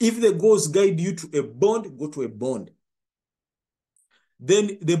 If the goals guide you to a bond, go to a bond.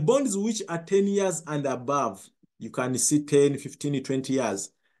 Then the bonds which are 10 years and above, you can see 10, 15, 20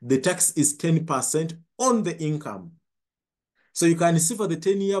 years, the tax is 10% on the income. So you can see for the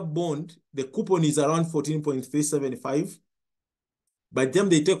 10-year bond, the coupon is around 14.375. By the time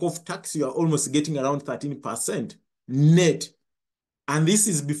they take off tax, you are almost getting around 13% net. And this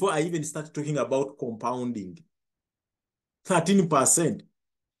is before I even start talking about compounding. 13%.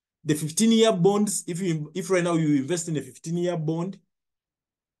 The 15-year bonds, if right now you invest in a 15-year bond,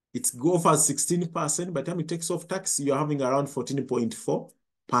 it offers 16%. By the time it takes off tax, you're having around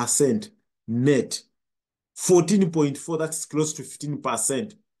 14.4% net. 14.4, that's close to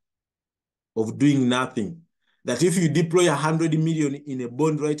 15% of doing nothing. That if you deploy 100 million in a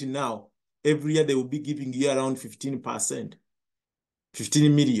bond right now, every year they will be giving you around 15%,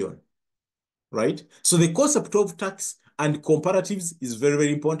 15 million, right? So the concept of tax and comparatives is very,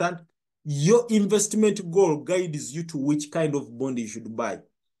 very important. Your investment goal guides you to which kind of bond you should buy.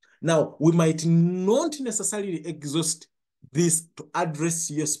 Now, we might not necessarily exhaust this to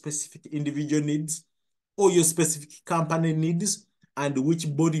address your specific individual needs or your specific company needs and which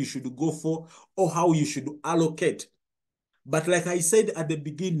body you should go for or how you should allocate. But like I said at the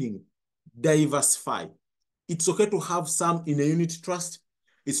beginning, diversify. It's okay to have some in a unit trust.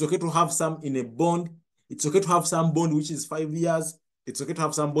 It's okay to have some in a bond. It's okay to have some bond which is 5 years. It's okay to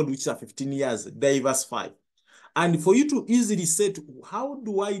have some bond which are 15 years. Diversify. And for you to easily say, how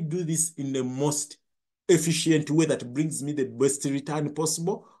do I do this in the most efficient way that brings me the best return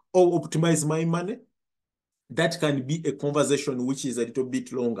possible or optimize my money. That can be a conversation which is a little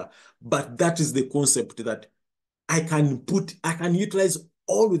bit longer, but that is the concept that I can utilize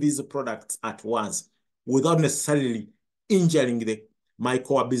all of these products at once without necessarily injuring my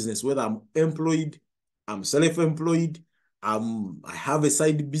core business, whether I'm employed, I'm self-employed, I have a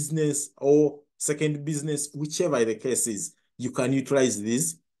side business or second business, whichever the case is, you can utilize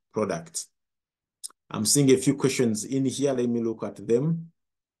these products. I'm seeing a few questions in here. Let me look at them.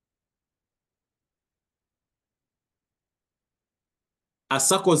 Are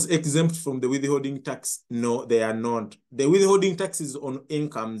SACCOs exempt from the withholding tax? No, they are not. The withholding taxes on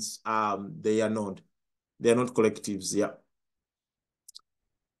incomes, they are not. They are not collectives, yeah.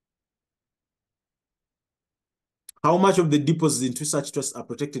 How much of the deposits into such trusts are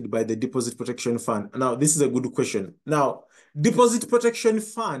protected by the Deposit Protection Fund? Now, this is a good question. Now, Deposit Protection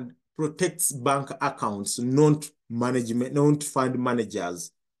Fund protects bank accounts, not fund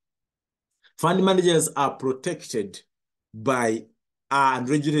managers. Fund managers are protected by and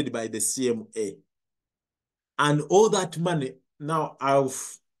regulated by the CMA. And all that money, now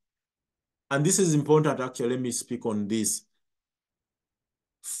and this is important actually, let me speak on this.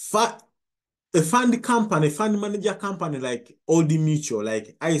 A fund manager company like Old Mutual,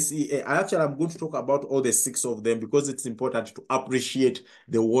 like ICA, I'm going to talk about all the 6 of them because it's important to appreciate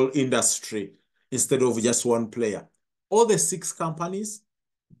the whole industry instead of just one player. All the 6 companies,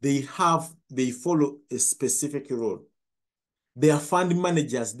 they follow a specific role. They are fund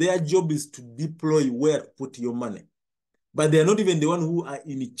managers. Their job is to deploy where to put your money. But they are not even the one who are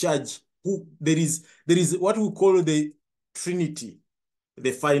in charge. There is what we call the Trinity,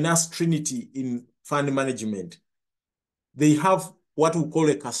 the finance trinity in fund management. They have what we call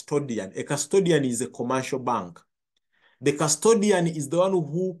a custodian. A custodian is a commercial bank. The custodian is the one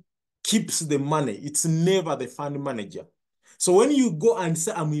who keeps the money. It's never the fund manager. So when you go and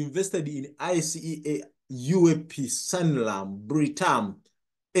say, I'm invested in ICEA, UAP, Sanlam, Britam,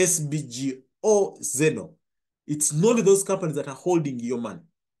 SBG, or Zeno, it's not those companies that are holding your money.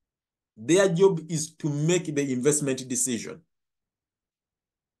 Their job is to make the investment decision.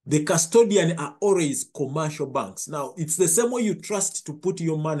 The custodian are always commercial banks. Now, it's the same way you trust to put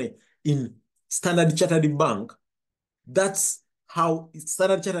your money in Standard Chartered Bank. That's how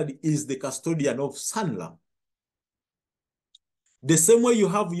Standard Chartered is the custodian of Sanlam. The same way you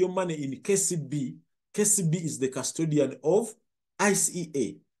have your money in KCB, KCB is the custodian of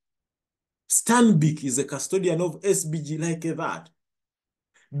ICEA. Stanbic is the custodian of SBG, like that.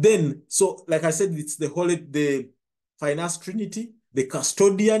 Then, so like I said, it's the finance trinity. The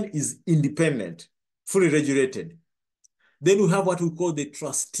custodian is independent, fully regulated. Then we have what we call the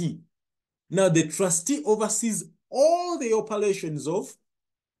trustee. Now, the trustee oversees all the operations of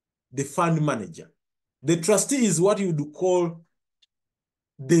the fund manager. The trustee is what you would call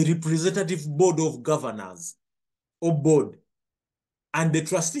the representative board of governors or board. And the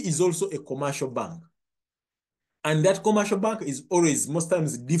trustee is also a commercial bank. And that commercial bank is always, most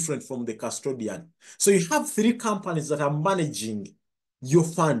times, different from the custodian. So you have 3 companies that are managing your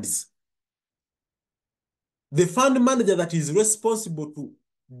funds. The fund manager that is responsible to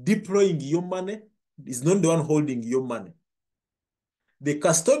deploying your money is not the one holding your money. The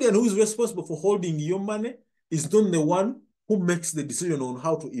custodian who is responsible for holding your money is not the one who makes the decision on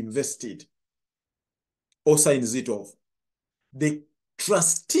how to invest it or signs it off. The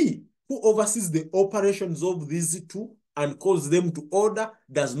trustee who oversees the operations of these 2 and calls them to order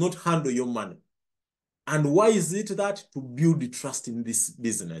does not handle your money. And why is it that? To build the trust in this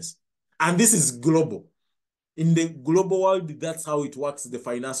business. And this is global. In the global world, that's how it works, the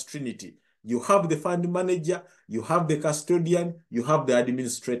finance trinity. You have the fund manager, you have the custodian, you have the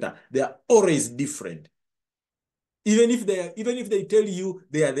administrator. They are always different. Even if they tell you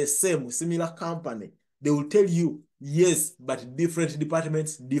they are the same, similar company, they will tell you, yes, but different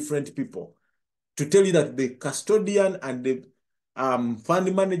departments, different people. To tell you that the custodian and the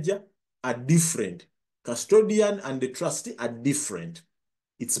fund manager are different. Custodian and the trustee are different.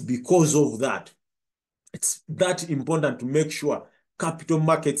 It's because of that. It's that important to make sure capital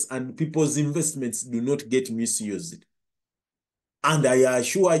markets and people's investments do not get misused. And I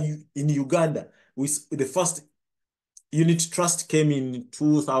assure you, in Uganda, the first unit trust came in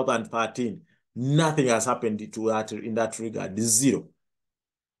 2013. Nothing has happened to that in that regard. 0.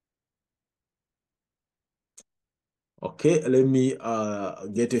 Okay, let me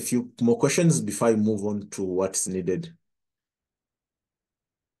get a few more questions before I move on to what's needed.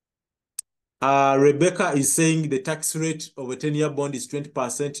 Rebecca is saying the tax rate of a 10-year bond is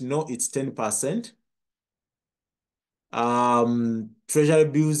 20%. No, it's 10%. Treasury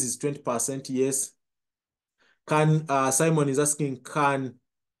bills is 20%, yes. Simon is asking, can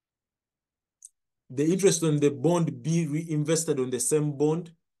the interest on the bond be reinvested on the same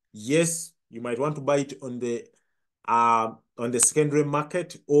bond? Yes, you might want to buy it on the secondary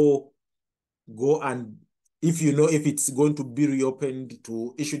market, or go and, if you know if it's going to be reopened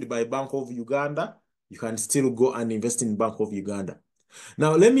to issued by Bank of Uganda, you can still go and invest in Bank of Uganda.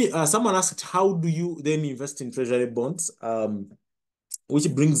 Now, let me, someone asked, how do you then invest in treasury bonds?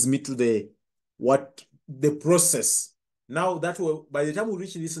 Which brings me to the process. Now that by the time we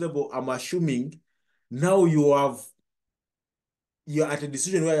reach this level, I'm assuming now you're at a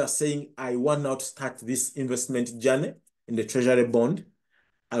decision where you're saying, I want now to start this investment journey in the treasury bond.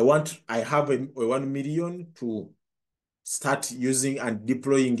 I have a 1 million to start using and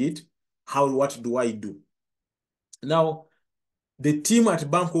deploying it. What do I do? Now, the team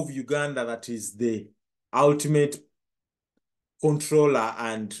at Bank of Uganda, that is the ultimate controller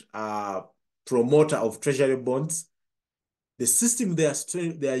and promoter of treasury bonds, the system they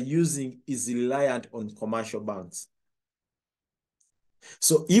are using is reliant on commercial banks.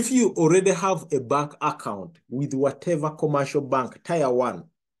 So if you already have a bank account with whatever commercial bank, tier 1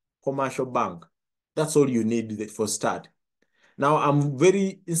 commercial bank, that's all you need for start. Now, I'm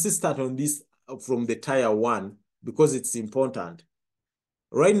very insistent on this from the tier 1 because it's important.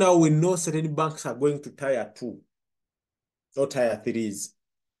 Right now, we know certain banks are going to tier 2 or tier 3s.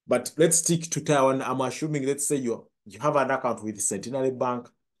 But let's stick to tier 1. I'm assuming, let's say you have an account with Centenary Bank,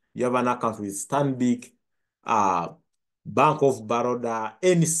 you have an account with Stanbic, Bank of Baroda,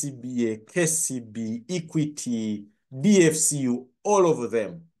 NCBA, KCB, Equity, DFCU, all of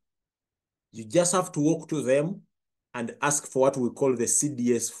them. You just have to walk to them and ask for what we call the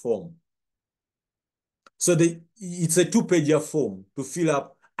CDS form. So it's a 2-pager form to fill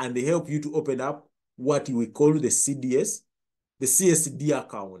up, and they help you to open up what we call the CDS, the CSD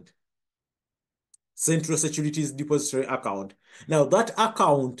account, Central Securities Depository account. Now, that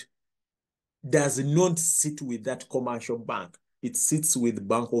account does not sit with that commercial bank. It sits with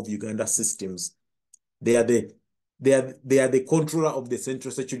Bank of Uganda systems. They are the controller of the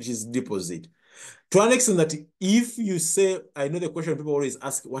Central Securities Deposit. To an extent that if you say, I know the question people always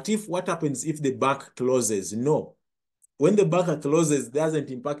ask, what happens if the bank closes? No. When the bank closes, it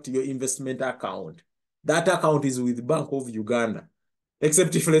doesn't impact your investment account. That account is with Bank of Uganda.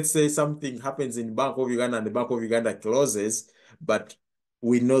 Except if, let's say, something happens in Bank of Uganda and the Bank of Uganda closes, but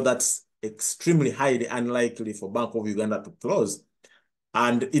we know that's extremely highly unlikely for Bank of Uganda to close.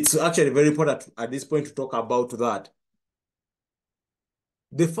 And it's actually very important at this point to talk about that.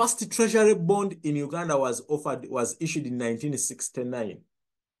 The first treasury bond in Uganda was issued in 1969.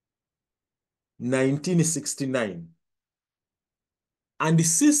 1969. And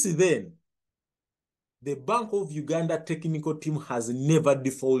since then, the Bank of Uganda technical team has never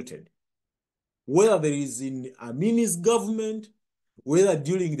defaulted. Whether there is in Amin's government, whether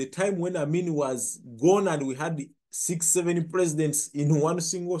during the time when Amin was gone and we had 6-7 presidents in one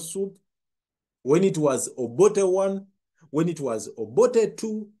single soup, when it was Obote 1, when it was Obote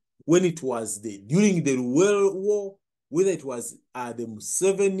 2, when it was during the World War, whether it was the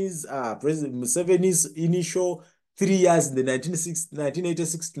Museveni's, President Museveni's initial 3 years in the 1986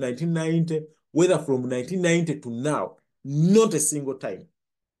 to 1990, whether from 1990 to now, not a single time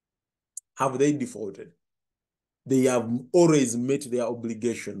have they defaulted. They have always met their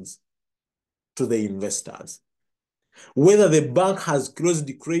obligations to the investors. Whether the bank has closed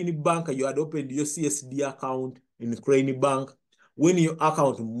the Crane Bank, you had opened your CSD account in Crane Bank. When your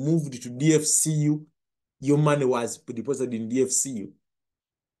account moved to DFCU, your money was deposited in DFCU.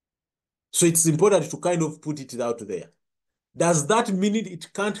 So it's important to kind of put it out there. Does that mean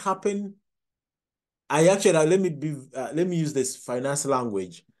it can't happen? Let me use this finance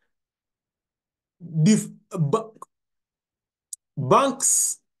language.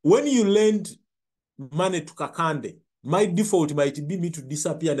 Banks, when you lend money to Kakande, my default might be me to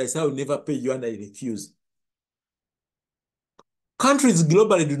disappear and I say I will never pay you and I refuse. Countries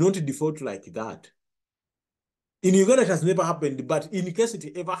globally do not default like that. In Uganda, it has never happened, but in case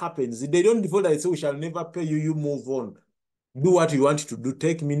it ever happens, they don't default and say we shall never pay you, you move on. Do what you want to do,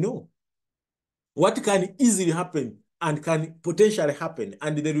 take me, no. What can easily happen and can potentially happen,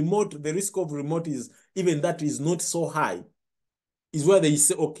 and the risk of remote is even that is not so high, is where they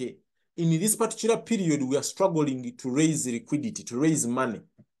say, okay, in this particular period, we are struggling to raise liquidity, to raise money.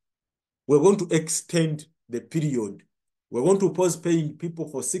 We're going to extend the period. We're going to pause paying people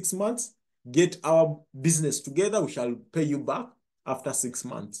for 6 months, get our business together, we shall pay you back after 6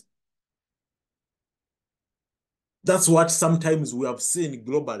 months. That's what sometimes we have seen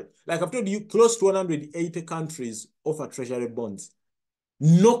globally. Like I've told you, close to 180 countries offer treasury bonds.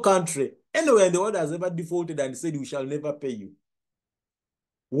 No country anywhere in the world has ever defaulted and said we shall never pay you.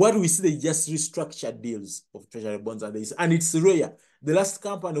 What we see, they just restructured deals of treasury bonds, and it's rare. The last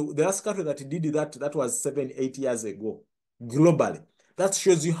country that did that was 7-8 years ago, globally. That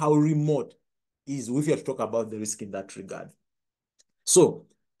shows you how remote is if you have to talk about the risk in that regard. So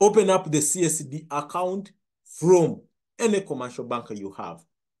open up the CSD account from any commercial banker you have,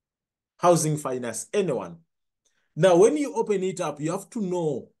 housing finance, anyone. Now, when you open it up, you have to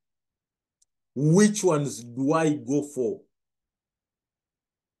know which ones do I go for.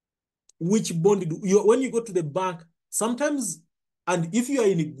 Which bond when you go to the bank, sometimes, and if you are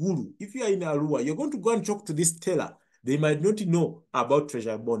in Gulu, if you are in Arua, you're going to go and talk to this teller. They might not know about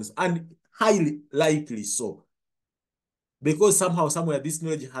treasury bonds, and highly likely so. Because somehow, somewhere, this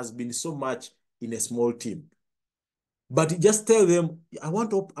knowledge has been so much in a small team. But just tell them, I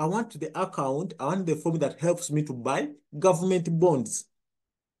want the account, I want the form that helps me to buy government bonds.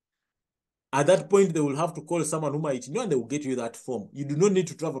 At that point, they will have to call someone who might know, and they will get you that form. You do not need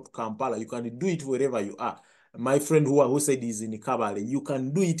to travel to Kampala. You can do it wherever you are. My friend who said he's in Kabale, you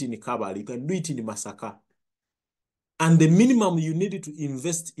can do it in Kabale. You can do it in Masaka. And the minimum you need to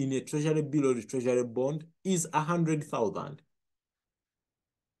invest in a treasury bill or a treasury bond is 100,000.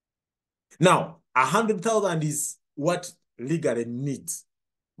 Now, 100,000 is what legally needs.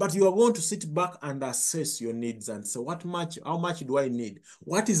 But you are going to sit back and assess your needs and say, how much do I need?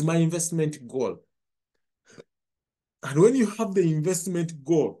 What is my investment goal? And when you have the investment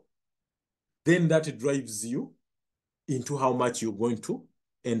goal, then that drives you into how much you're going to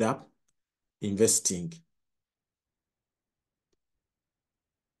end up investing.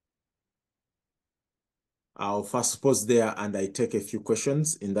 I'll first pause there and I take a few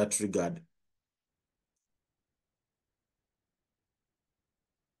questions in that regard.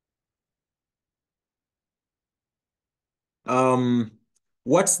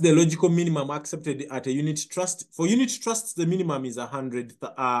 What's the logical minimum accepted at a unit trust? For unit trusts, the minimum is 100.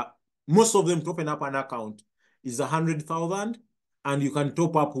 Most of them to open up an account is 100,000, and you can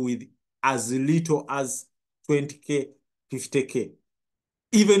top up with as little as 20K, 50K.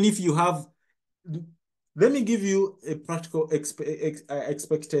 Even if you have, let me give you a practical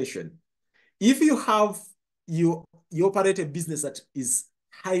expectation. If you have, you operate a business that is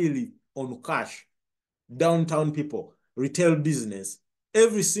highly on cash, downtown people, retail business,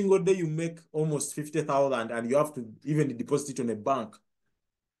 every single day you make almost 50,000 and you have to even deposit it on a bank.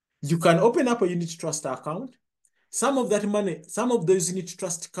 You can open up a unit trust account. Some of that money, some of those unit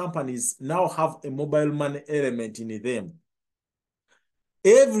trust companies now have a mobile money element in them.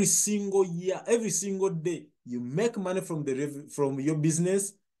 Every single year, every single day, you make money from your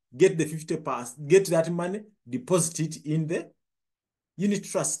business, get the 50%, get that money, deposit it in the unit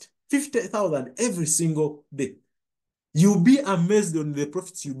trust. 50,000 every single day. You'll be amazed on the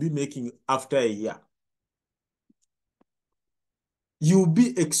profits you'll be making after a year. You'll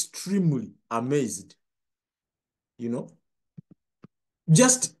be extremely amazed. You know,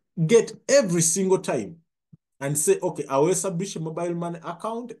 just get every single time and say, okay, I will establish a mobile money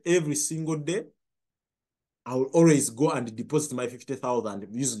account every single day. I will always go and deposit my 50,000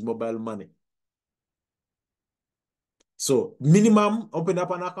 using mobile money. So minimum open up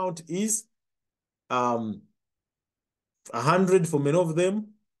an account is 100 for many of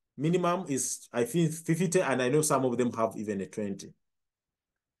them. Minimum is, I think, 50, and I know some of them have even a 20.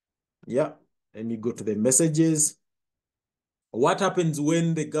 Yeah, let me go to the messages. What happens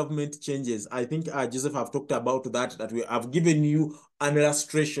when the government changes? I think Joseph have talked about that we have given you an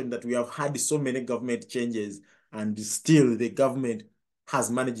illustration that we have had so many government changes and still the government has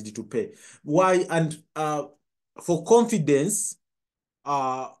managed to pay. Why? And for confidence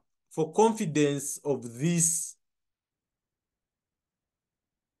of this,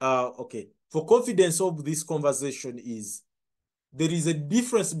 for confidence of this conversation is there is a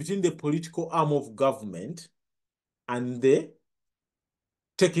difference between the political arm of government and the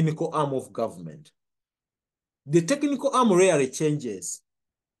technical arm of government. The technical arm rarely changes.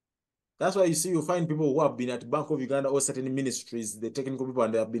 That's why you find people who have been at Bank of Uganda or certain ministries, the technical people,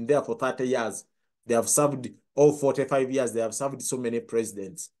 and they have been there for 30 years. They have served all 45 years. They have served so many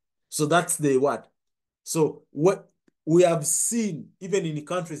presidents. So that's the what? So what we have seen, even in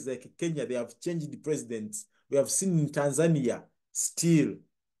countries like Kenya, they have changed the presidents. We have seen in Tanzania still,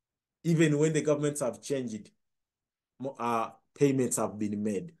 even when the governments have changed, payments have been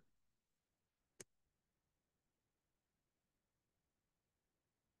made.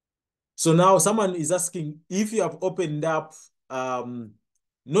 So now someone is asking if you have opened up,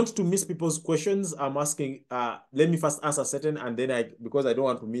 not to miss people's questions, I'm asking, let me first answer certain and then because I don't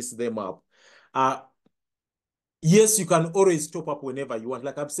want to miss them up. Yes, you can always top up whenever you want.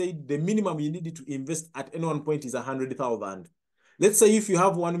 Like I've said, the minimum you need to invest at any one point is 100,000. Let's say if you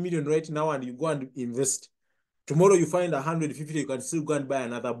have 1 million right now and you go and invest, tomorrow you find 150, you can still go and buy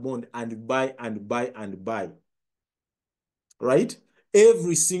another bond and buy and buy and buy. Right?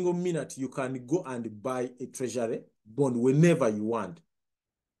 Every single minute you can go and buy a treasury bond whenever you want.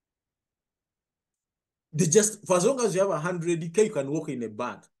 For as long as you have 100K, you can walk in a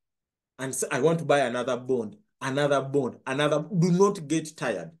bank and say, I want to buy another bond, another bond, another. Do not get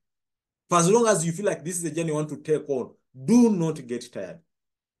tired. For as long as you feel like this is a journey you want to take on, do not get tired.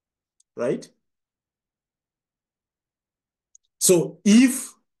 Right? So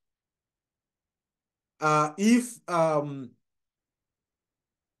if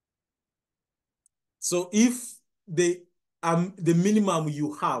the minimum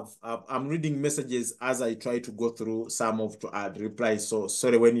you have, I'm reading messages as I try to go through some of the replies. So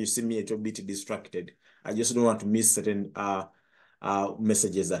sorry when you see me a little bit distracted. I just don't want to miss certain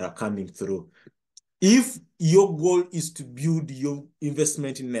messages that are coming through. If your goal is to build your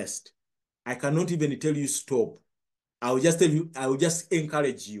investment nest, I cannot even tell you stop. I will just tell you, I will just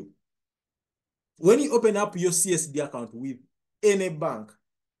encourage you. When you open up your CSD account with any bank,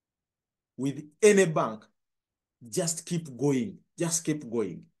 just keep going. Just keep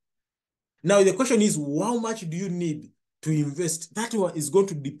going. Now, the question is, how much do you need to invest? That one is going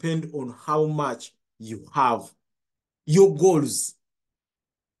to depend on how much you have. Your goals.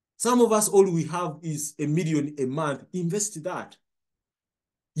 Some of us, all we have is $1 million a month. Invest that.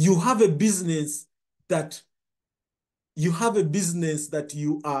 You have a business that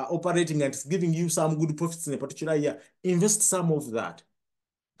you are operating and it's giving you some good profits in a particular year. Invest some of that.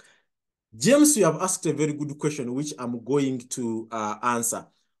 James, you have asked a very good question, which I'm going to answer.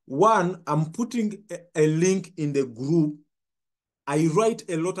 One, I'm putting a link in the group. I write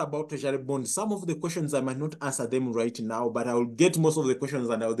a lot about treasury bonds. Some of the questions, I might not answer them right now, but I will get most of the questions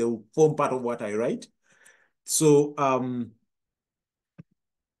and they will form part of what I write. So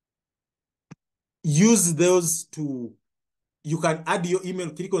use those to, you can add your email,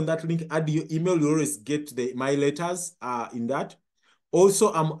 click on that link, add your email, you always get my letters in that.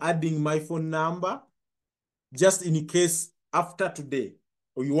 Also, I'm adding my phone number, just in case after today,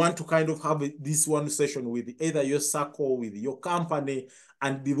 or you want to kind of have this one session with either your circle, with your company,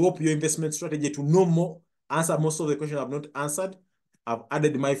 and develop your investment strategy to know more, answer most of the questions I've not answered. I've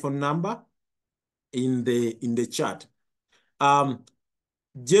added my phone number in the chat.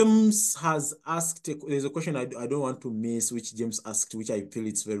 James has asked, there's a question I don't want to miss, which James asked, which I feel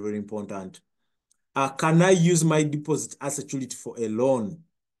it's very, very important. Can I use my deposit as security for a loan?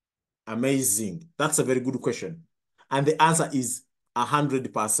 Amazing. That's a very good question. And the answer is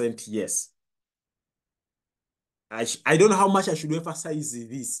 100% yes. I don't know how much I should emphasize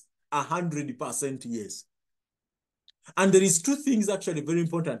this. 100% yes. And there is two things actually very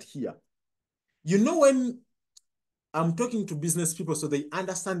important here. You know, when I'm talking to business people so they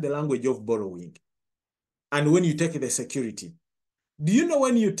understand the language of borrowing, and when you take the security, do you know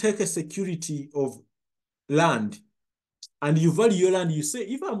when you take a security of land and you value your land, you say,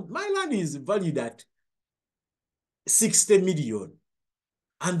 if my land is valued at 60 million,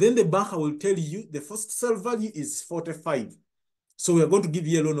 and then the banker will tell you the first sale value is 45. So we are going to give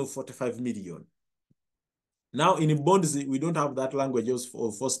you a loan of 45 million. Now in bonds, we don't have that language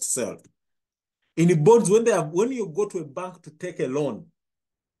of first sale. In bonds, when you go to a bank to take a loan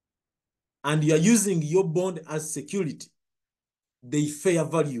and you are using your bond as security, they fair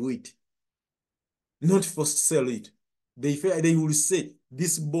value it, not first sell it. They will say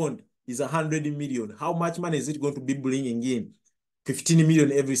this bond is 100 million. How much money is it going to be bringing in? 15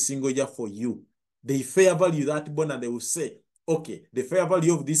 million every single year for you. They fair value that bond and they will say, okay, the fair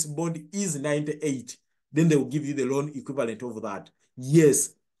value of this bond is 98. Then they will give you the loan equivalent of that.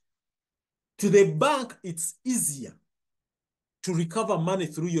 Yes. To the bank, it's easier to recover money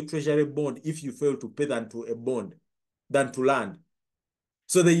through your treasury bond if you fail to pay than to a bond, than to land.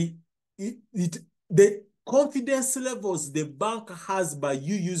 So the confidence levels the bank has by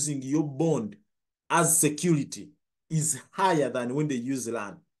you using your bond as security is higher than when they use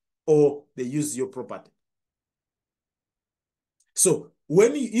land or they use your property. So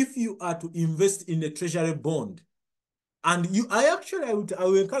if you are to invest in a treasury bond, and I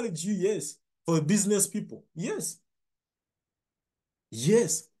will encourage you, yes, for business people, yes.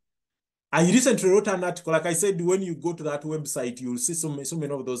 Yes. I recently wrote an article, like I said, when you go to that website, you'll see so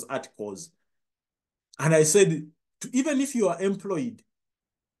many of those articles. And I said, even if you are employed,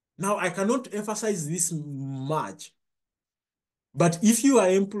 now I cannot emphasize this much, but if you are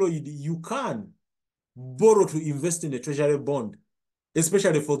employed, you can borrow to invest in a treasury bond,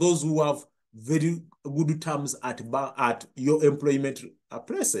 especially for those who have very good terms at your employment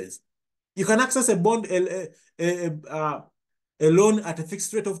places. You can access a bond, a loan at a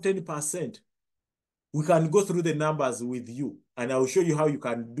fixed rate of 10%. We can go through the numbers with you, and I'll show you how you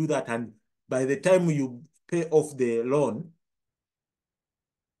can do that. And by the time you pay off the loan,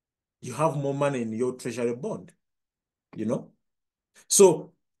 you have more money in your treasury bond, you know?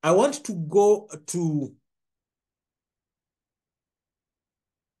 So I want to go to,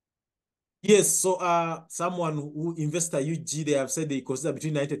 yes, so someone who invests UG, they have said they consider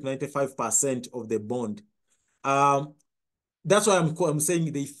between 90 to 95% of the bond. That's why I'm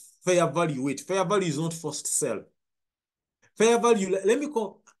saying they fair value it. Fair value is not forced sell. Fair value, let me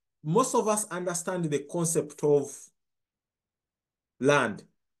call, most of us understand the concept of land.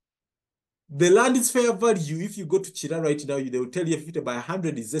 The land is fair value. If you go to Chira right now, they will tell you if it by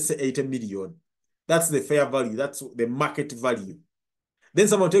 100 is, let's say, 80 million. That's the fair value. That's the market value. Then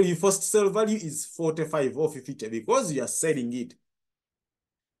someone tell you first sell value is 45 or 50 because you are selling it.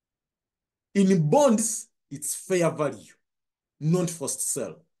 In bonds, it's fair value, not first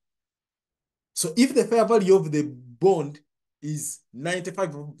sell. So if the fair value of the bond is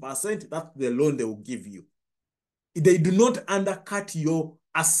 95%, that's the loan they will give you. They do not undercut your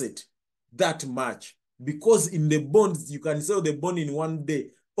asset that much, because in the bonds, you can sell the bond in one day,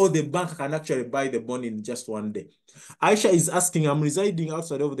 or the bank can actually buy the bond in just one day. Aisha is asking, I'm residing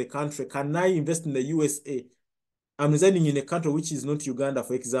outside of the country. Can I invest in the USA? I'm residing in a country which is not Uganda,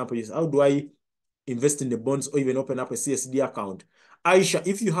 for example. Yes, how do I invest in the bonds or even open up a CSD account? Aisha,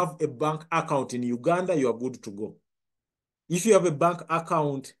 if you have a bank account in Uganda, you are good to go. If you have a bank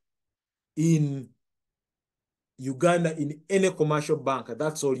account in Uganda in any commercial bank,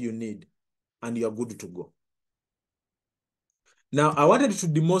 that's all you need, and you're good to go. Now, I wanted to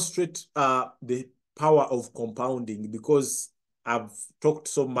demonstrate the power of compounding, because I've talked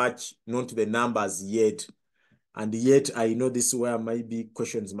so much, not the numbers yet, and yet I know this is where maybe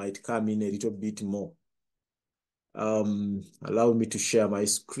questions might come in a little bit more. Allow me to share my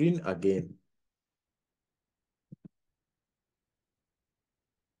screen again.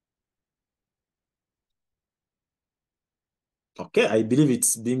 Okay, I believe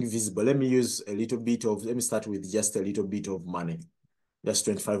it's being visible. Let me use a little bit of, let me start with just a little bit of money, just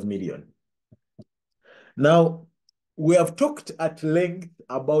 25 million. Now, we have talked at length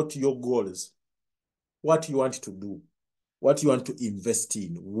about your goals, what you want to do, what you want to invest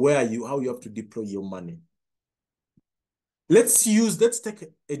in, how you have to deploy your money. Let's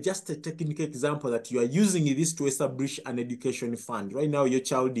take just a technical example that you are using this to establish an education fund. Right now, your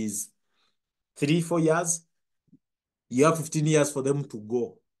child is 3-4 years. You have 15 years for them to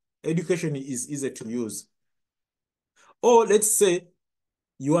go. Education is easy to use. Or let's say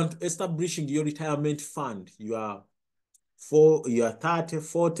you want to establish your retirement fund. You are 30,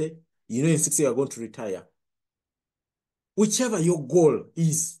 40, you know in 6 years you're going to retire. Whichever your goal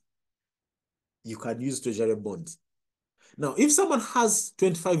is, you can use treasury bonds. Now, if someone has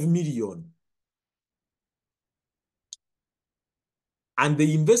 25 million and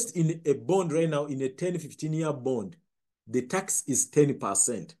they invest in a bond right now, in a 10, 15-year bond, the tax is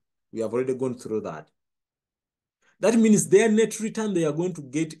 10%. We have already gone through that. That means their net return they are going to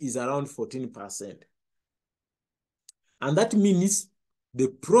get is around 14%. And that means the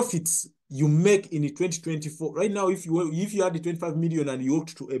profits you make in 2024, right now, if you had the 25 million and you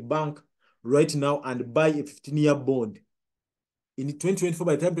walked to a bank right now and buy a 15-year bond, in 2024,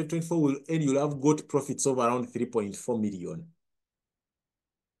 by the time 2024 will end, you'll have got profits of around 3.4 million.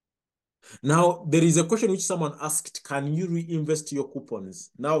 Now, there is a question which someone asked, can you reinvest your coupons?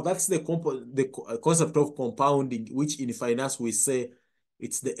 Now, that's the concept of compounding, which in finance we say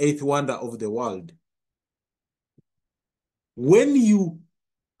it's the 8th wonder of the world. When you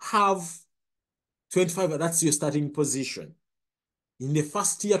have 25, that's your starting position. In the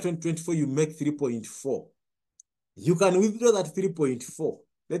first year, 2024, you make 3.4. You can withdraw that 3.4.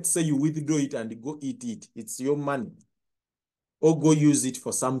 Let's say you withdraw it and go eat it. It's your money. Or go use it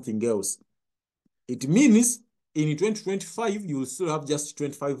for something else. It means in 2025, you will still have just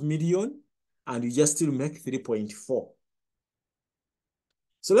 25 million and you just still make 3.4.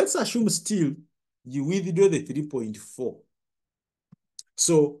 So let's assume still you withdraw the 3.4.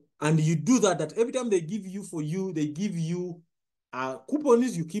 So, and you do that every time they give you they give you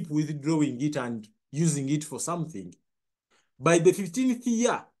coupons, you keep withdrawing it and using it for something. By the 15th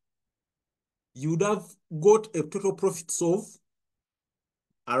year, you would have got a total profits of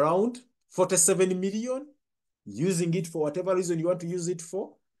around 47 million, using it for whatever reason you want to use it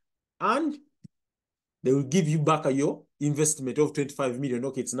for, and they will give you back your investment of 25 million.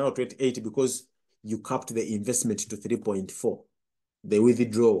 Okay, it's now 28 because you capped the investment to 3.4, the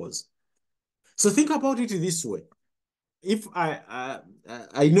withdrawals. So think about it this way. If I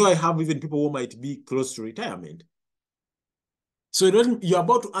know I have even people who might be close to retirement. So you're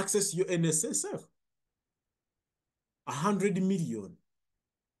about to access your NSSF. 100 million.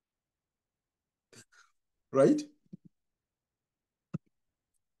 Right?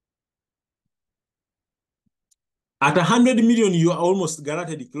 At 100 million, you are almost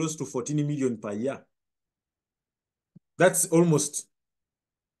guaranteed close to 14 million per year. That's almost.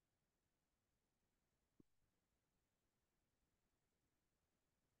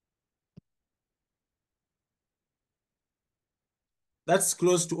 That's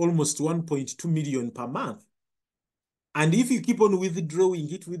close to almost 1.2 million per month. And if you keep on withdrawing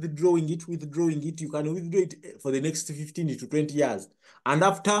it, you can withdraw it for the next 15 to 20 years. And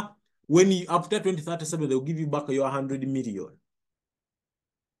after 2037, they'll give you back your 100 million.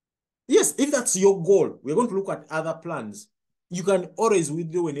 Yes, if that's your goal, we're going to look at other plans. You can always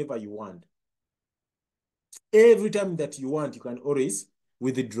withdraw whenever you want. Every time that you want, you can always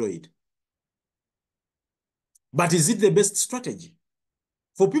withdraw it. But is it the best strategy?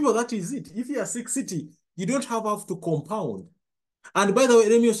 For people, that is it. If you are 6 city, you don't have to compound. And by the way,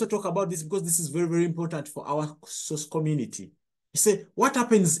 let me also talk about this because this is very, very important for our source community. You say, what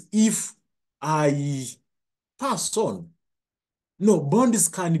happens if I pass on? No, bonds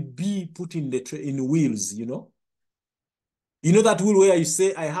can be put in in wills, you know. You know that will where you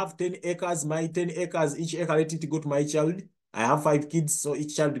say, I have 10 acres, my 10 acres, each acre, let it go to my child. I have 5 kids, so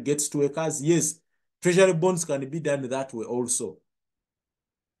each child gets 2 acres. Yes, treasury bonds can be done that way also.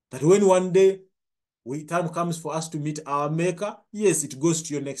 That when one day time comes for us to meet our maker, yes, it goes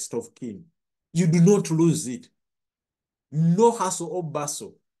to your next of kin. You do not lose it. No hassle or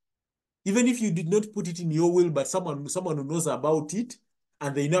bustle. Even if you did not put it in your will, but someone who knows about it,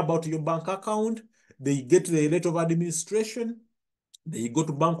 and they know about your bank account, they get the letter of administration, they go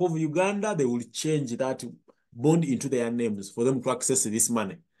to Bank of Uganda, they will change that bond into their names for them to access this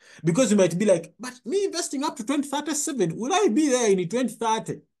money. Because you might be like, but me investing up to 2037, will I be there in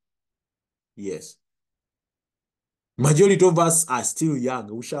 2030? Yes. Majority of us are still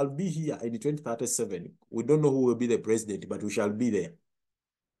young. We shall be here in 2037. We don't know who will be the president, but we shall be there.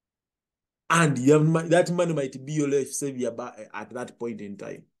 And that money might be your life savior at that point in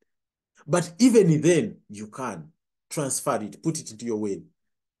time. But even then, you can transfer it, put it into your will.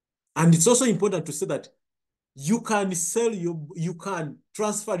 And it's also important to say that you can you can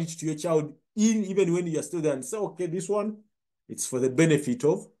transfer it to your child even when you are still there and say, okay, this one, it's for the benefit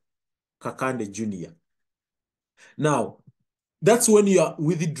of Kakande Jr. Now, that's when you are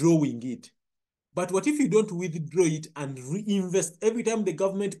withdrawing it. But what if you don't withdraw it and reinvest every time the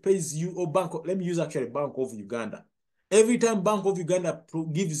government pays you, or let me use actually Bank of Uganda. Every time Bank of Uganda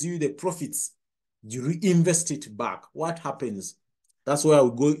gives you the profits, you reinvest it back. What happens? That's where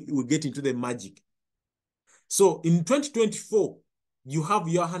we get into the magic. So in 2024, you have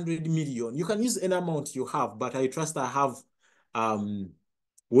your 100 million. You can use any amount you have, but I trust I have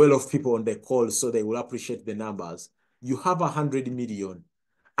well-off people on the call, so they will appreciate the numbers. You have 100 million.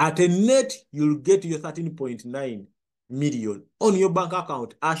 At a net, you'll get your 13.9 million on your bank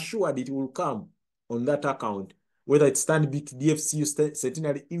account. Assured it will come on that account, whether it's Stanbic, DFC,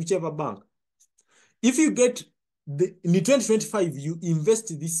 Centenary, whichever bank. If you get in 2025, you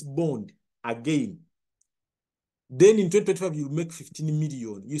invest this bond again. Then in 2025, you make 15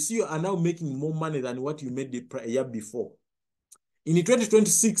 million. You see, you are now making more money than what you made the year before. In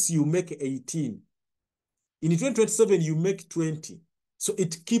 2026, you make 18. In 2027, you make 20. So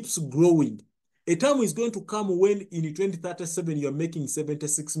it keeps growing. A time is going to come when in 2037, you're making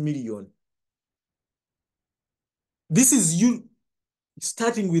 76 million. This is you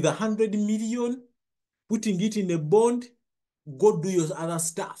starting with 100 million, putting it in a bond, go do your other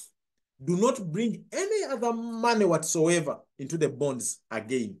stuff. Do not bring any other money whatsoever into the bonds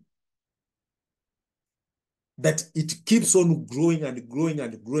again. That it keeps on growing and growing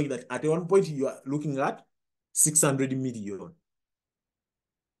and growing, that at one point you are looking at 600 million.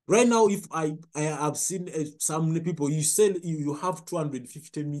 Right now, if I have seen some people, you say you have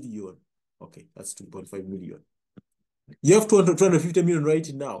 250 million. Okay, that's 2.5 million. You have 250 million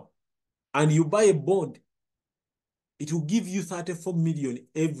right now, and you buy a bond, it will give you 34 million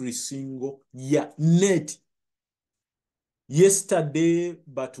every single year net. Yesterday,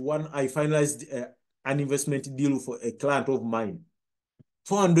 I finalized an investment deal for a client of mine,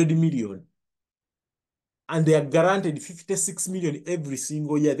 400 million. And they are guaranteed 56 million every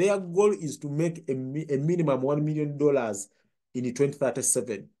single year. Their goal is to make a minimum $1 million in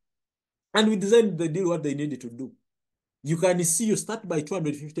 2037. And we designed the deal what they needed to do. You can see you start by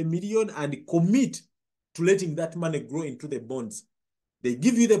 250 million and commit to letting that money grow into the bonds. They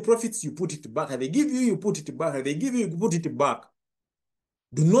give you the profits, you put it back. And they give you, you put it back. And they give you, you put it back.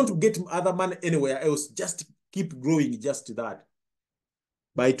 Do not get other money anywhere else. Just keep growing just that.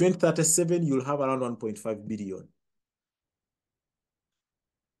 By 2037, you'll have around 1.5 billion.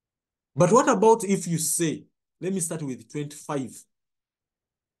 But what about if you say, let me start with 25.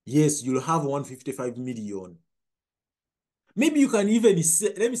 Yes, you'll have 155 million. Maybe you can even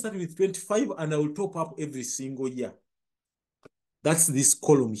say, let me start with 25 and I will top up every single year. That's this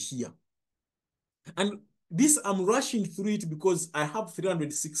column here. And this, I'm rushing through it because I have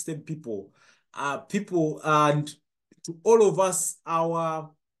 360 people. And to all of us, our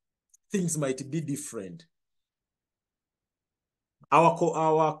things might be different.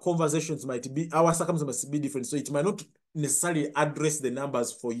 Our conversations might be, our circumstances must be different. So it might not necessarily address the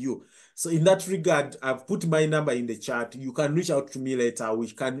numbers for you. So in that regard, I've put my number in the chat. You can reach out to me later. We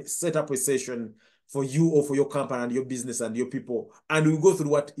can set up a session for you or for your company and your business and your people. And we'll go through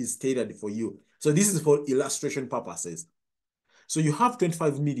what is tailored for you. So this is for illustration purposes. So you have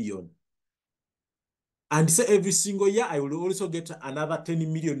 25 million. And say every single year, I will also get another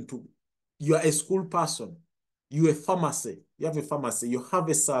 10 million to, you are a school person. You're a pharmacy. You have a pharmacy. You have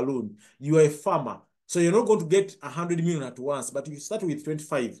a salon. You are a farmer. So you're not going to get 100 million at once, but you start with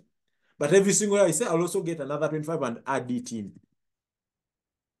 25. But every single year, I say I'll also get another 25 and add it in.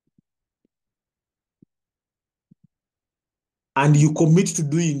 And you commit to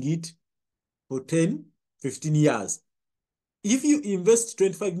doing it for 10, 15 years. If you invest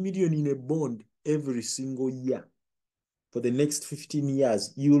 25 million in a bond every single year for the next 15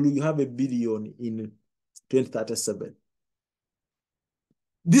 years, you will have $1 billion in 2037.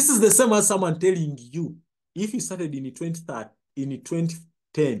 This is the same as someone telling you, if you started in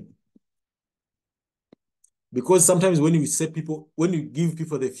 2010, because sometimes when you say people, when you give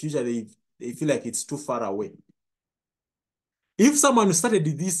people the future, they feel like it's too far away. If someone started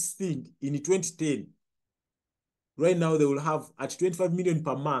this thing in 2010, right now they will have at 25 million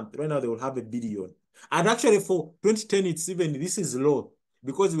per month, right now they will have $1 billion. And actually for 2010, it's even, this is low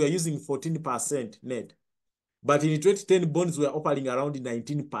because we are using 14% net. But in 2010, bonds were operating around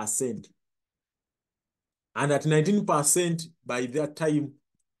 19%. And at 19%, by that time,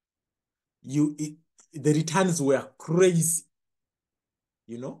 the returns were crazy,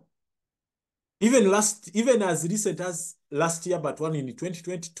 you know? Even as recent as last year, but one in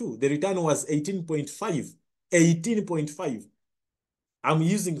 2022, the return was 18.5. 18.5. I'm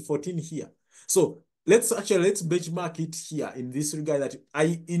using 14 here. So let's benchmark it here in this regard that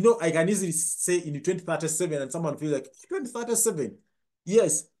I can easily say in 2037 and someone feels like 2037.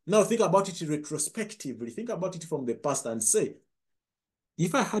 Yes. Now think about it retrospectively. Think about it from the past and say,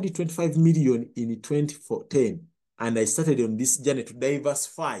 if I had 25 million in 2010 and I started on this journey to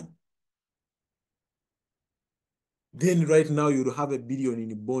diversify, then right now you'll have $1 billion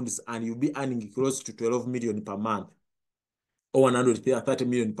in bonds and you'll be earning close to 12 million per month or 130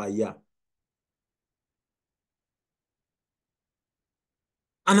 million per year.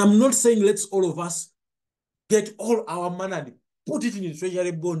 And I'm not saying let's all of us get all our money and put it in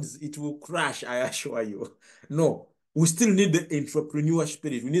treasury bonds. It will crash, I assure you. No, we still need the entrepreneur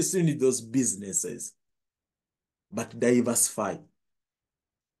spirit. We still need those businesses. But diversify.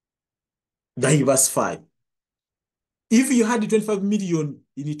 Diversify. If you had 25 million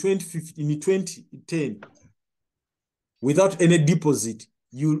in 2010 without any deposit,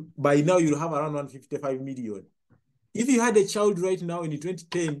 by now you'll have around 155 million. If you had a child right now in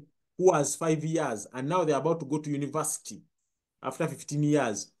 2010 who has 5 years and now they're about to go to university after 15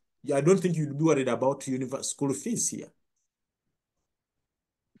 years, I don't think you'd be worried about school fees here.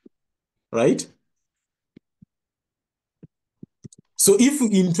 Right? So if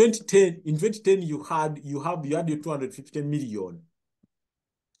in 2010 you had your 250 million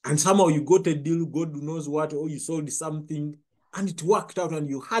and somehow you got a deal, God knows what, or you sold something and it worked out and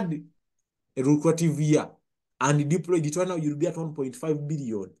you had a lucrative year and you deployed it, right now you'll be at 1.5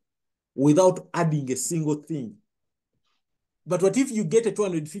 billion without adding a single thing. But what if you get a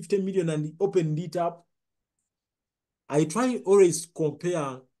 250 million and opened it up? I always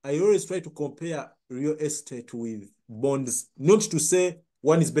try to compare real estate with bonds, not to say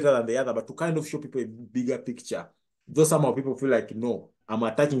one is better than the other, but to kind of show people a bigger picture. Though somehow people feel like, no, I'm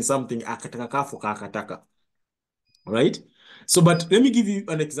attacking something, right? So, but let me give you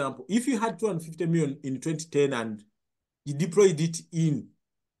an example. If you had 250 million in 2010 and you deployed it in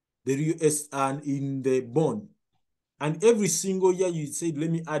the US and in the bond, and every single year you said, let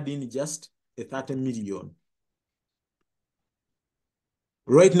me add in just a 30 million.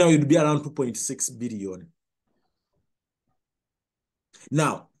 Right now, it'd be around 2.6 billion.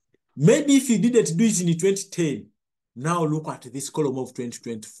 Now, maybe if you didn't do it in 2010, Now look at this column of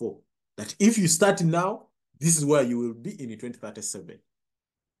 2024. That if you start now, this is where you will be in 2037.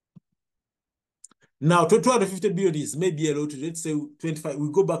 Now, 250 billion is maybe a lot. Let's say 25,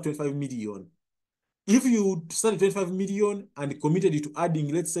 we go back 25 million. If you started 25 million and committed to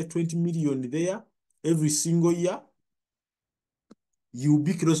adding, let's say 20 million there every single year, you'll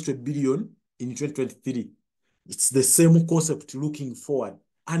be close to $1 billion in 2023. It's the same concept looking forward.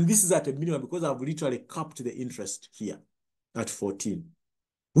 And this is at a minimum because I've literally capped the interest here at 14.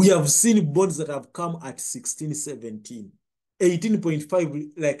 We have seen bonds that have come at 16, 17,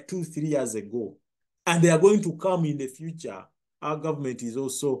 18.5 like 2-3 years ago. And they are going to come in the future. Our government is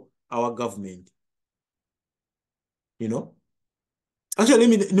also our government. You know? Actually,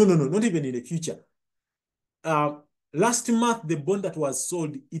 no, not even in the future. Last month, the bond that was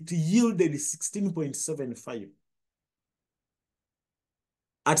sold, it yielded 16.75.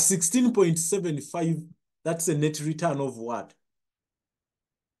 At 16.75, that's a net return of what?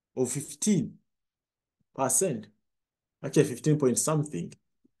 Of 15%. Actually, 15 point something,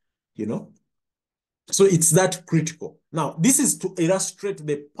 you know? So it's that critical. Now, this is to illustrate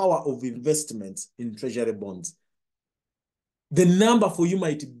the power of investments in treasury bonds. The number for you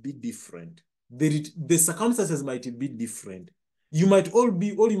might be different. The circumstances might be different. You might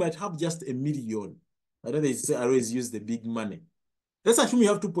you might have just $1 million. I know they say I always use the big money. Let's assume you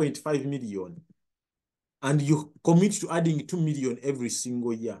have 2.5 million and you commit to adding 2 million every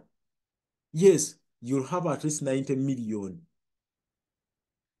single year. Yes, you'll have at least 90 million.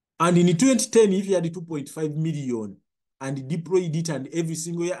 And in 2010, if you had 2.5 million and deployed it and every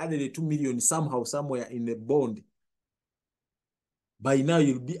single year added 2 million somehow, somewhere in a bond, by now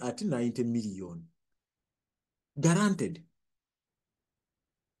you'll be at 90 million. Guaranteed.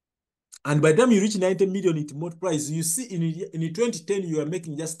 And by the time you reach 90 million, it multiplies. You see, in 2010, you are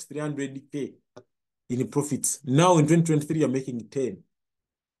making just 300K in profits. Now in 2023, you're making 10.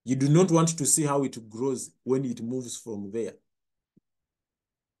 You do not want to see how it grows when it moves from there.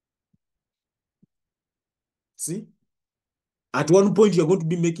 See? At one point, you're going to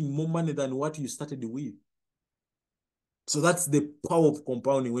be making more money than what you started with. So that's the power of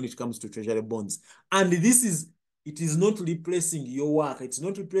compounding when it comes to treasury bonds. And it is not replacing your work. It's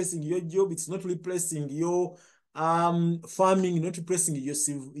not replacing your job. It's not replacing your farming, not replacing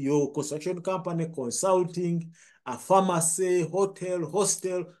your construction company, consulting, a pharmacy, hotel,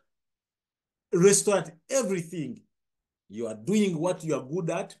 hostel, restaurant, everything. You are doing what you are good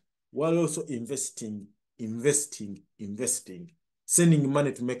at while also investing, sending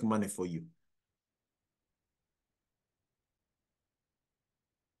money to make money for you.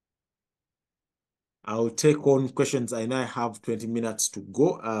 I'll take on questions. I now have 20 minutes to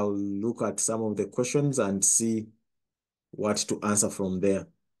go. I'll look at some of the questions and see what to answer from there.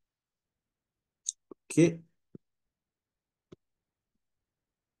 Okay.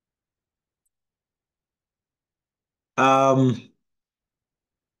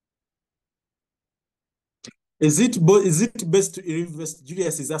 Is it best to reinvest?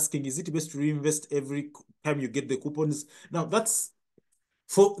 Julius is asking, is it best to reinvest every time you get the coupons? Now this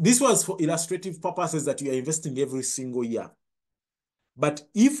was for illustrative purposes that you are investing every single year. But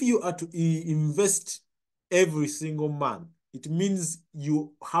if you are to invest every single month, it means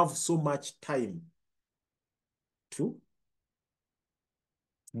you have so much time to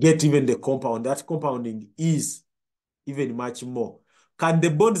get even the compound. That compounding is even much more. Can the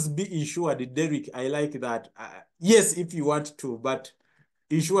bonds be insured, Derek? I like that. Yes, if you want to, but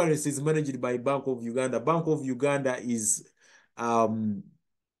insurance is managed by Bank of Uganda. Bank of Uganda is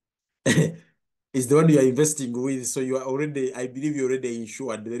is the one you are investing with. So you are already, I believe you're already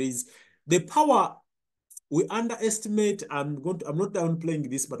insured. There is the power. We underestimate, I'm not downplaying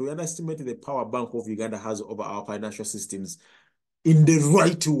this, but we underestimate the power Bank of Uganda has over our financial systems in the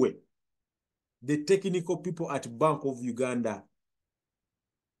right way. The technical people at Bank of Uganda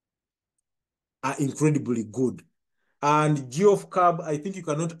are incredibly good. And GeoFCAB, I think you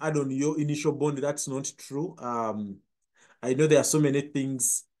cannot add on your initial bond. That's not true. I know there are so many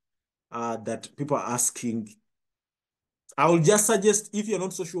things that people are asking. I will just suggest, if you're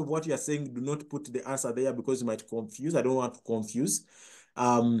not so sure of what you're saying, do not put the answer there because you might confuse. I don't want to confuse.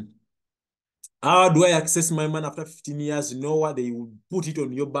 How do I access my money after 15 years? You know what? They will put it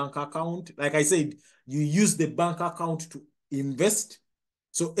on your bank account. Like I said, you use the bank account to invest.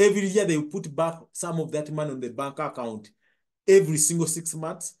 So every year they will put back some of that money on the bank account every single 6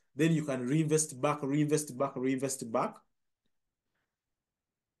 months. Then you can reinvest back.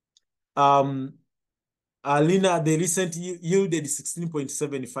 Alina, the recent yielded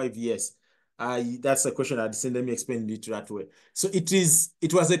 16.75 years. That's a question I'd send. Let me explain it that way. So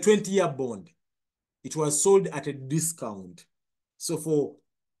it was a 20-year bond. it was sold at a discount. So for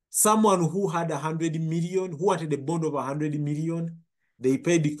someone who had 100 million, who wanted a bond of 100 million, they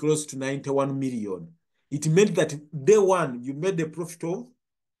paid close to 91 million. It meant that day one, you made a profit of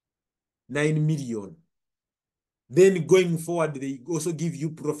 9 million. Then going forward, they also give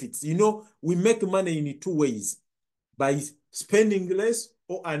you profits. You know, we make money in two ways, by spending less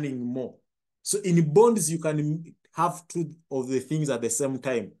or earning more. So in bonds, you can have two of the things at the same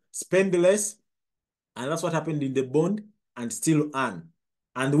time. Spend less, and that's what happened in the bond, and still earn.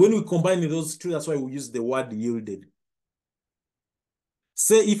 And when we combine those two, that's why we use the word yielded.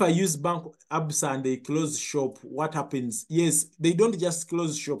 Say if I use Bank Absa and they close shop, what happens? Yes, they don't just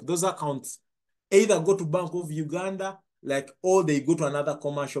close shop. Those accounts either go to Bank of Uganda, or they go to another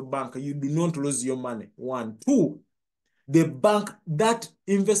commercial bank. You do not lose your money. One. Two, the bank, that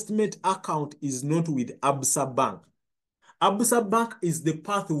investment account is not with Absa Bank. Absa Bank is the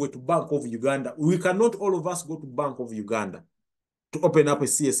pathway to Bank of Uganda. We cannot all of us go to Bank of Uganda to open up a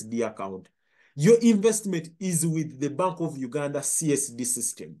CSD account. Your investment is with the Bank of Uganda CSD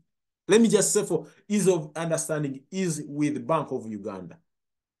system. Let me just say for ease of understanding, is with Bank of Uganda.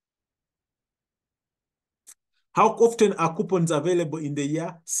 How often are coupons available in the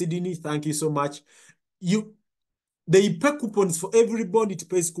year? Sydney, thank you so much. They pay coupons for every bond. It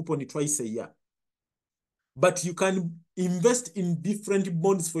pays coupon twice a year. But you can invest in different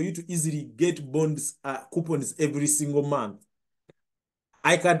bonds for you to easily get bonds, coupons every single month.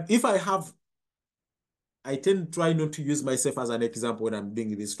 I tend to try not to use myself as an example when I'm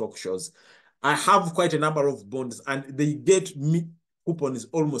doing these talk shows. I have quite a number of bonds and they get me coupons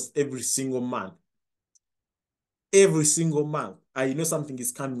almost every single month. Every single month, I know something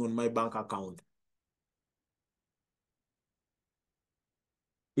is coming on my bank account.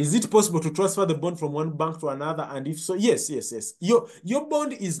 Is it possible to transfer the bond from one bank to another? And if so, yes. Your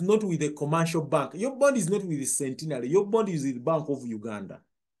bond is not with a commercial bank. Your bond is not with the Centenary. Your bond is with Bank of Uganda.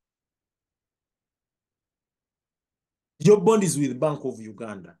 Your bond is with Bank of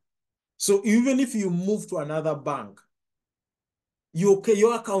Uganda. So even if you move to another bank, your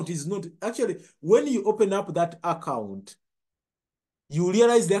account is not... Actually, when you open up that account, you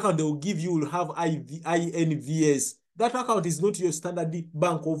realize the account they will give you will have INVS. That account is not your standard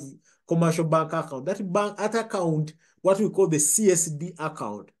bank of commercial bank account. That account, what we call the CSD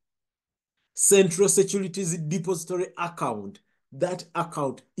account, Central Securities Depository account, that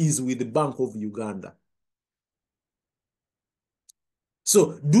account is with the Bank of Uganda.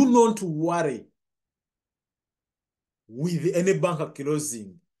 So do not worry with any bank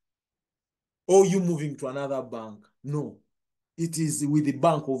closing or you moving to another bank. No, it is with the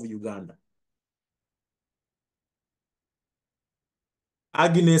Bank of Uganda.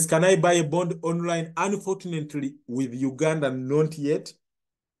 Agnes, can I buy a bond online? Unfortunately, with Uganda, not yet.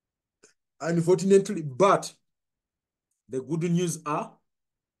 Unfortunately, but the good news are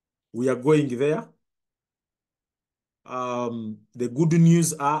we are going there. The good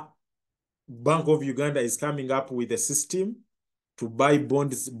news are Bank of Uganda is coming up with a system to buy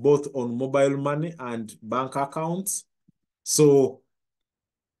bonds both on mobile money and bank accounts. So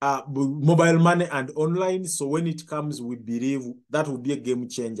mobile money and online. So when it comes, we believe that will be a game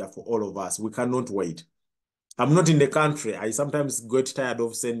changer for all of us. We cannot wait. I'm not in the country. I sometimes get tired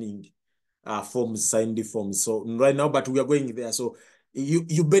of sending forms, signed forms. So right now, but we are going there. So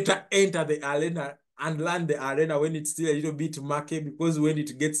you better enter the arena and learn the arena when it's still a little bit murky, because when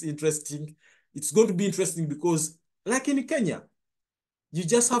it gets interesting, it's going to be interesting because like in Kenya, you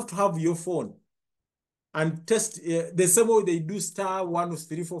just have to have your phone and test the same way they do star 1,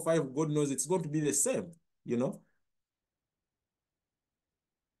 3, 4, 5, God knows it's going to be the same, you know.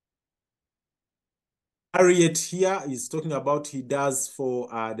 Harriet here is talking about he does for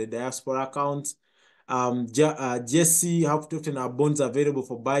the diaspora account. Jesse, how often are bonds available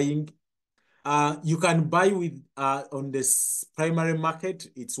for buying? You can buy with on this primary market.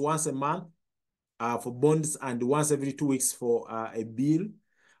 It's once a month for bonds and once every 2 weeks for a bill.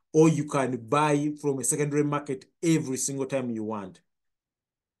 Or you can buy from a secondary market every single time you want.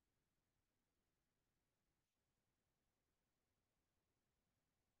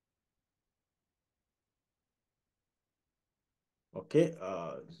 Okay,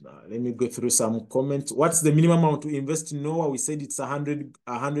 let me go through some comments. What's the minimum amount to invest in NOAA? We said it's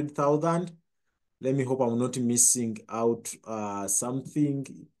 100,000. Let me hope I'm not missing out something.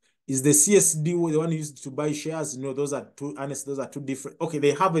 Is the CSD the one used to buy shares? No, those are two, honestly, those are two different. Okay,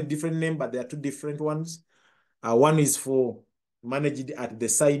 they have a different name, but they are two different ones. One is for managed at the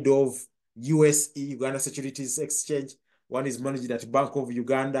side of USE, Uganda Securities Exchange. One is managed at Bank of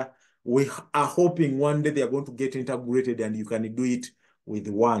Uganda. We are hoping one day they are going to get integrated and you can do it with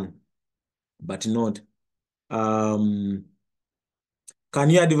one. but not. Can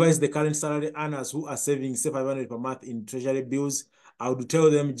you advise the current salary earners who are saving, say, 500 per month in treasury bills? I would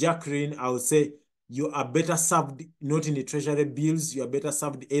tell them, Jacqueline, I would say you are better served not in the treasury bills. You are better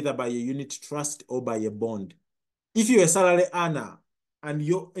served either by a unit trust or by a bond. If you're a salary earner and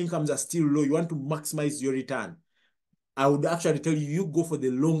your incomes are still low, you want to maximize your return, I would actually tell you, you go for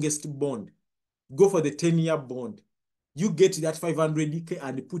the longest bond. Go for the 10-year bond. You get that 500K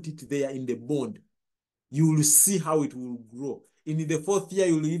and put it there in the bond. You will see how it will grow. In the 4th year,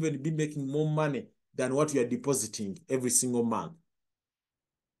 you will even be making more money than what you are depositing every single month.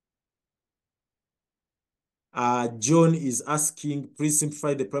 John is asking, please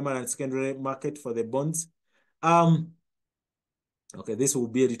simplify the primary and secondary market for the bonds. Okay, this will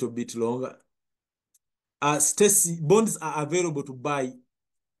be a little bit longer. Stacy, bonds are available to buy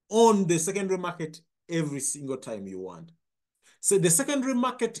on the secondary market every single time you want. So the secondary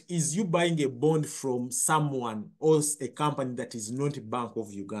market is you buying a bond from someone or a company that is not Bank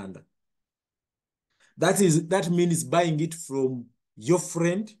of Uganda. That means buying it from your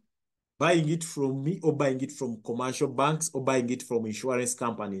friend, buying it from me, or buying it from commercial banks, or buying it from insurance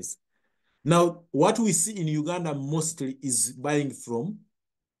companies. Now, what we see in Uganda mostly is buying from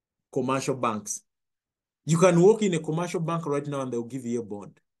commercial banks. You can walk in a commercial bank right now and they'll give you a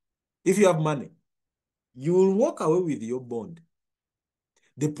bond. If you have money, you will walk away with your bond.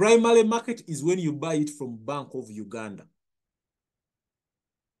 The primary market is when you buy it from Bank of Uganda.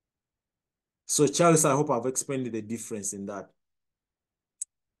 So Charles, I hope I've explained the difference in that.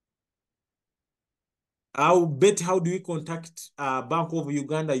 I'll bet, how do you contact Bank of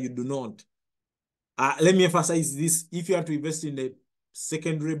Uganda? You do not. Let me emphasize this. If you have to invest in a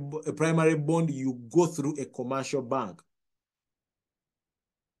primary bond, you go through a commercial bank.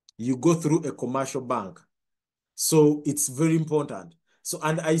 You go through a commercial bank. So it's very important. So,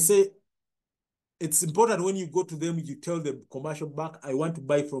 and I say, it's important when you go to them, you tell them, commercial bank, I want to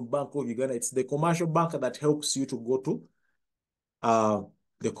buy from Bank of Uganda. It's the commercial bank that helps you to go to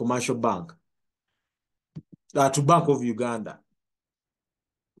the commercial bank, to Bank of Uganda.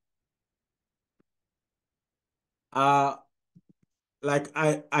 Like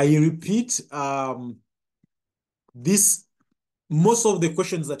I repeat, most of the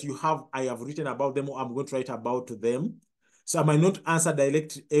questions that you have, I have written about them, or I'm going to write about them. So I might not answer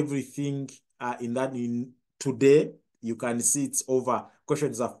directly everything in today. You can see it's over.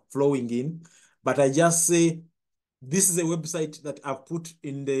 Questions are flowing in. But I just say, this is a website that I've put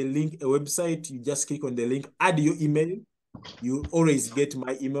in the link, a website. You just click on the link, add your email. You always get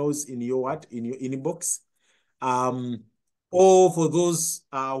my emails in your inbox. Or for those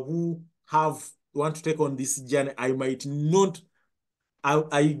who want to take on this journey, I might not,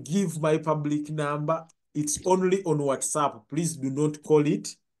 I give my public number. It's only on WhatsApp. Please do not call it.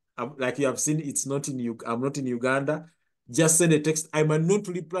 Like you have seen, it's not in I'm not in Uganda. Just send a text. I might not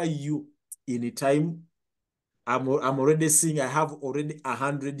reply you anytime. I'm already seeing, I have already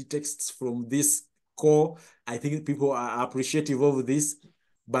 100 texts from this call. I think people are appreciative of this,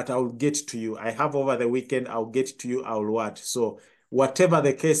 but I'll get to you. I have over the weekend, I'll get to you, I'll what. So whatever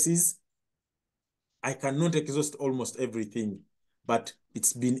the case is, I cannot exhaust almost everything, but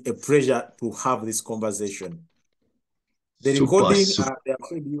it's been a pleasure to have this conversation. The recording, they have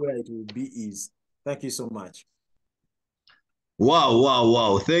showed you where it will be is. Thank you so much.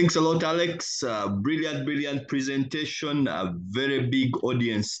 Wow. Thanks a lot, Alex. Brilliant presentation. A very big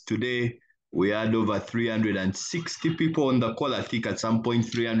audience today. We had over 360 people on the call. I think at some point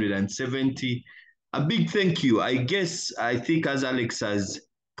 370. A big thank you. I think as Alex has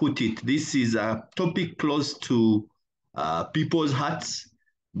put it, this is a topic close to people's hearts.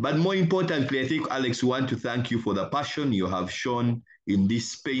 But more importantly, I think, Alex, we want to thank you for the passion you have shown in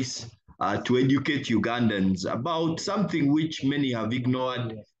this space to educate Ugandans about something which many have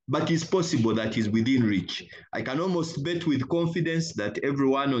ignored, but is possible, that is within reach. I can almost bet with confidence that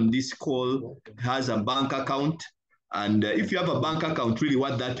everyone on this call has a bank account. And if you have a bank account, really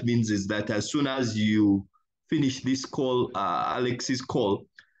what that means is that as soon as you finish this call, Alex's call,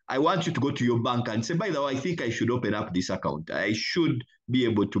 I want you to go to your bank and say, by the way, I think I should open up this account. I should be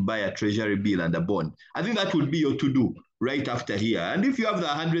able to buy a treasury bill and a bond. I think that would be your to-do right after here. And if you have the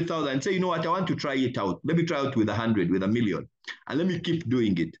 100,000, say, you know what, I want to try it out. Let me try out with 100, with 1,000,000, and let me keep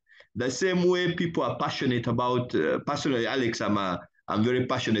doing it. The same way people are passionate about, personally, Alex, I'm very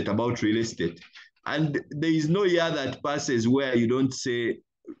passionate about real estate. And there is no year that passes where you don't say,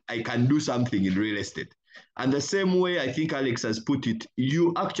 I can do something in real estate. And the same way, I think Alex has put it,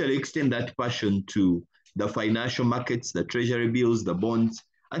 you actually extend that passion to the financial markets, the treasury bills, the bonds.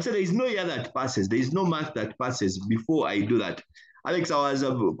 And so there is no year that passes. There is no month that passes before I do that. Alex, I was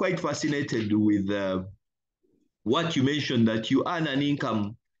quite fascinated with what you mentioned, that you earn an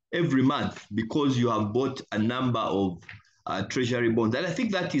income every month because you have bought a number of treasury bonds. And I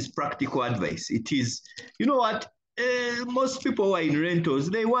think that is practical advice. It is, you know what, most people who are in rentals,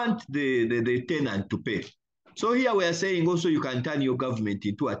 they want the tenant to pay. So here we are saying also you can turn your government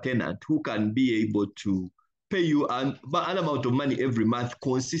into a tenant who can be able to pay you an amount of money every month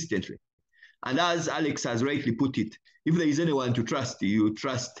consistently. And as Alex has rightly put it, if there is anyone to trust, you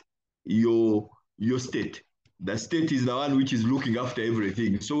trust your state. The state is the one which is looking after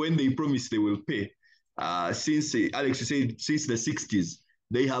everything. So when they promise they will pay, since Alex said since the 60s,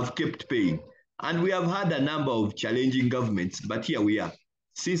 they have kept paying. And we have had a number of challenging governments, but here we are.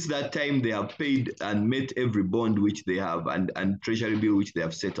 Since that time, they have paid and met every bond which they have and treasury bill which they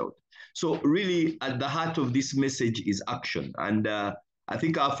have set out. So really, at the heart of this message is action. And I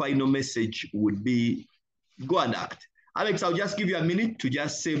think our final message would be go and act. Alex, I'll just give you a minute to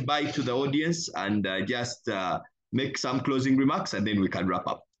just say bye to the audience and just make some closing remarks, and then we can wrap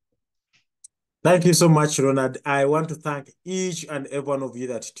up. Thank you so much, Ronald. I want to thank each and every one of you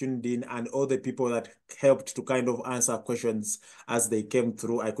that tuned in and all the people that helped to kind of answer questions as they came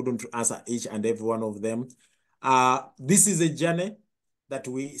through. I couldn't answer each and every one of them. This is a journey that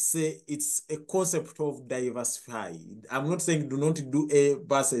we say it's a concept of diversify. I'm not saying do not do A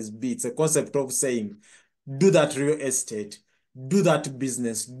versus B. It's a concept of saying do that real estate, do that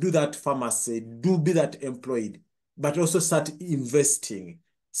business, do that pharmacy, be that employed, but also start investing,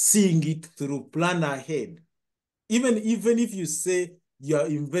 seeing it through, plan ahead. Even if you say you're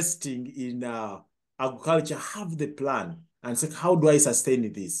investing in agriculture, have the plan and say, how do I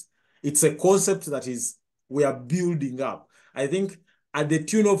sustain this? It's a concept that we are building up. I think at the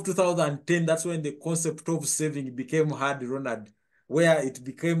tune of 2010, that's when the concept of saving became hard, Ronald, where it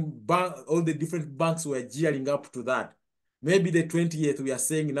became all the different banks were gearing up to that. Maybe the 20th, we are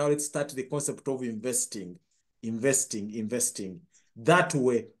saying now let's start the concept of investing. That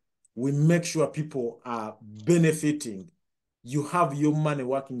way, we make sure people are benefiting. You have your money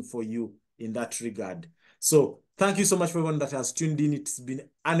working for you in that regard. So thank you so much for everyone that has tuned in. It's been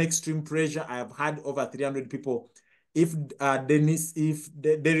an extreme pleasure. I have had over 300 people. If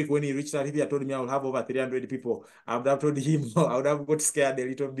Derek, when he reached out, if he had told me I will have over 300 people, I would have told him, I would have got scared a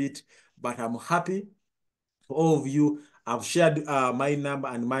little bit, but I'm happy for all of you. I've shared my number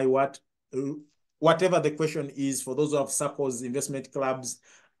and my whatever the question is for those who have circles, investment clubs,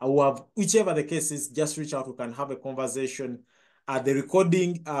 who have, whichever the case is, just reach out. We can have a conversation. The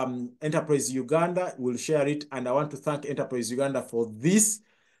recording, Enterprise Uganda will share it. And I want to thank Enterprise Uganda for this.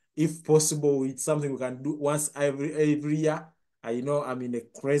 If possible, it's something we can do once every year. I know I'm in a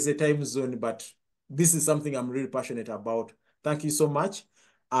crazy time zone, but this is something I'm really passionate about. Thank you so much.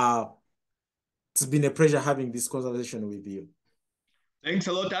 It's been a pleasure having this conversation with you. Thanks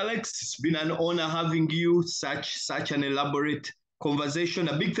a lot, Alex. It's been an honor having you, such an elaborate conversation.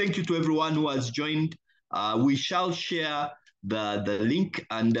 A big thank you to everyone who has joined. We shall share the link,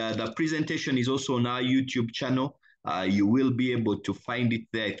 and the presentation is also on our YouTube channel. You will be able to find it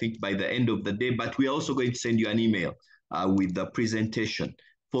there, I think, by the end of the day, but we're also going to send you an email with the presentation.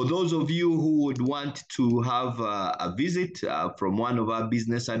 For those of you who would want to have a visit from one of our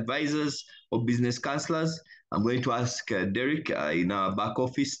business advisors or business counselors, I'm going to ask Derek in our back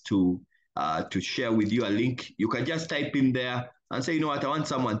office to share with you a link. You can just type in there and say, you know what, I want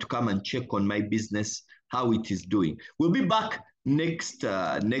someone to come and check on my business, how it is doing. We'll be back next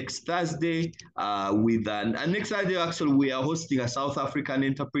Thursday with next Thursday, actually, we are hosting a South African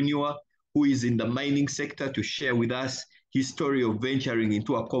entrepreneur who is in the mining sector to share with us his story of venturing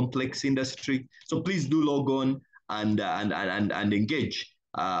into a complex industry. So please do log on and engage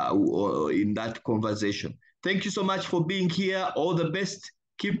in that conversation. Thank you so much for being here. All the best.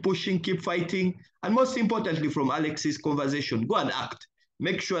 Keep pushing, keep fighting. And most importantly, from Alex's conversation, go and act.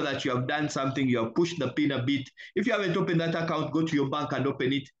 Make sure that you have done something, you have pushed the pin a bit. If you haven't opened that account, go to your bank and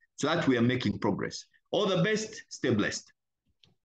open it so that we are making progress. All the best. Stay blessed.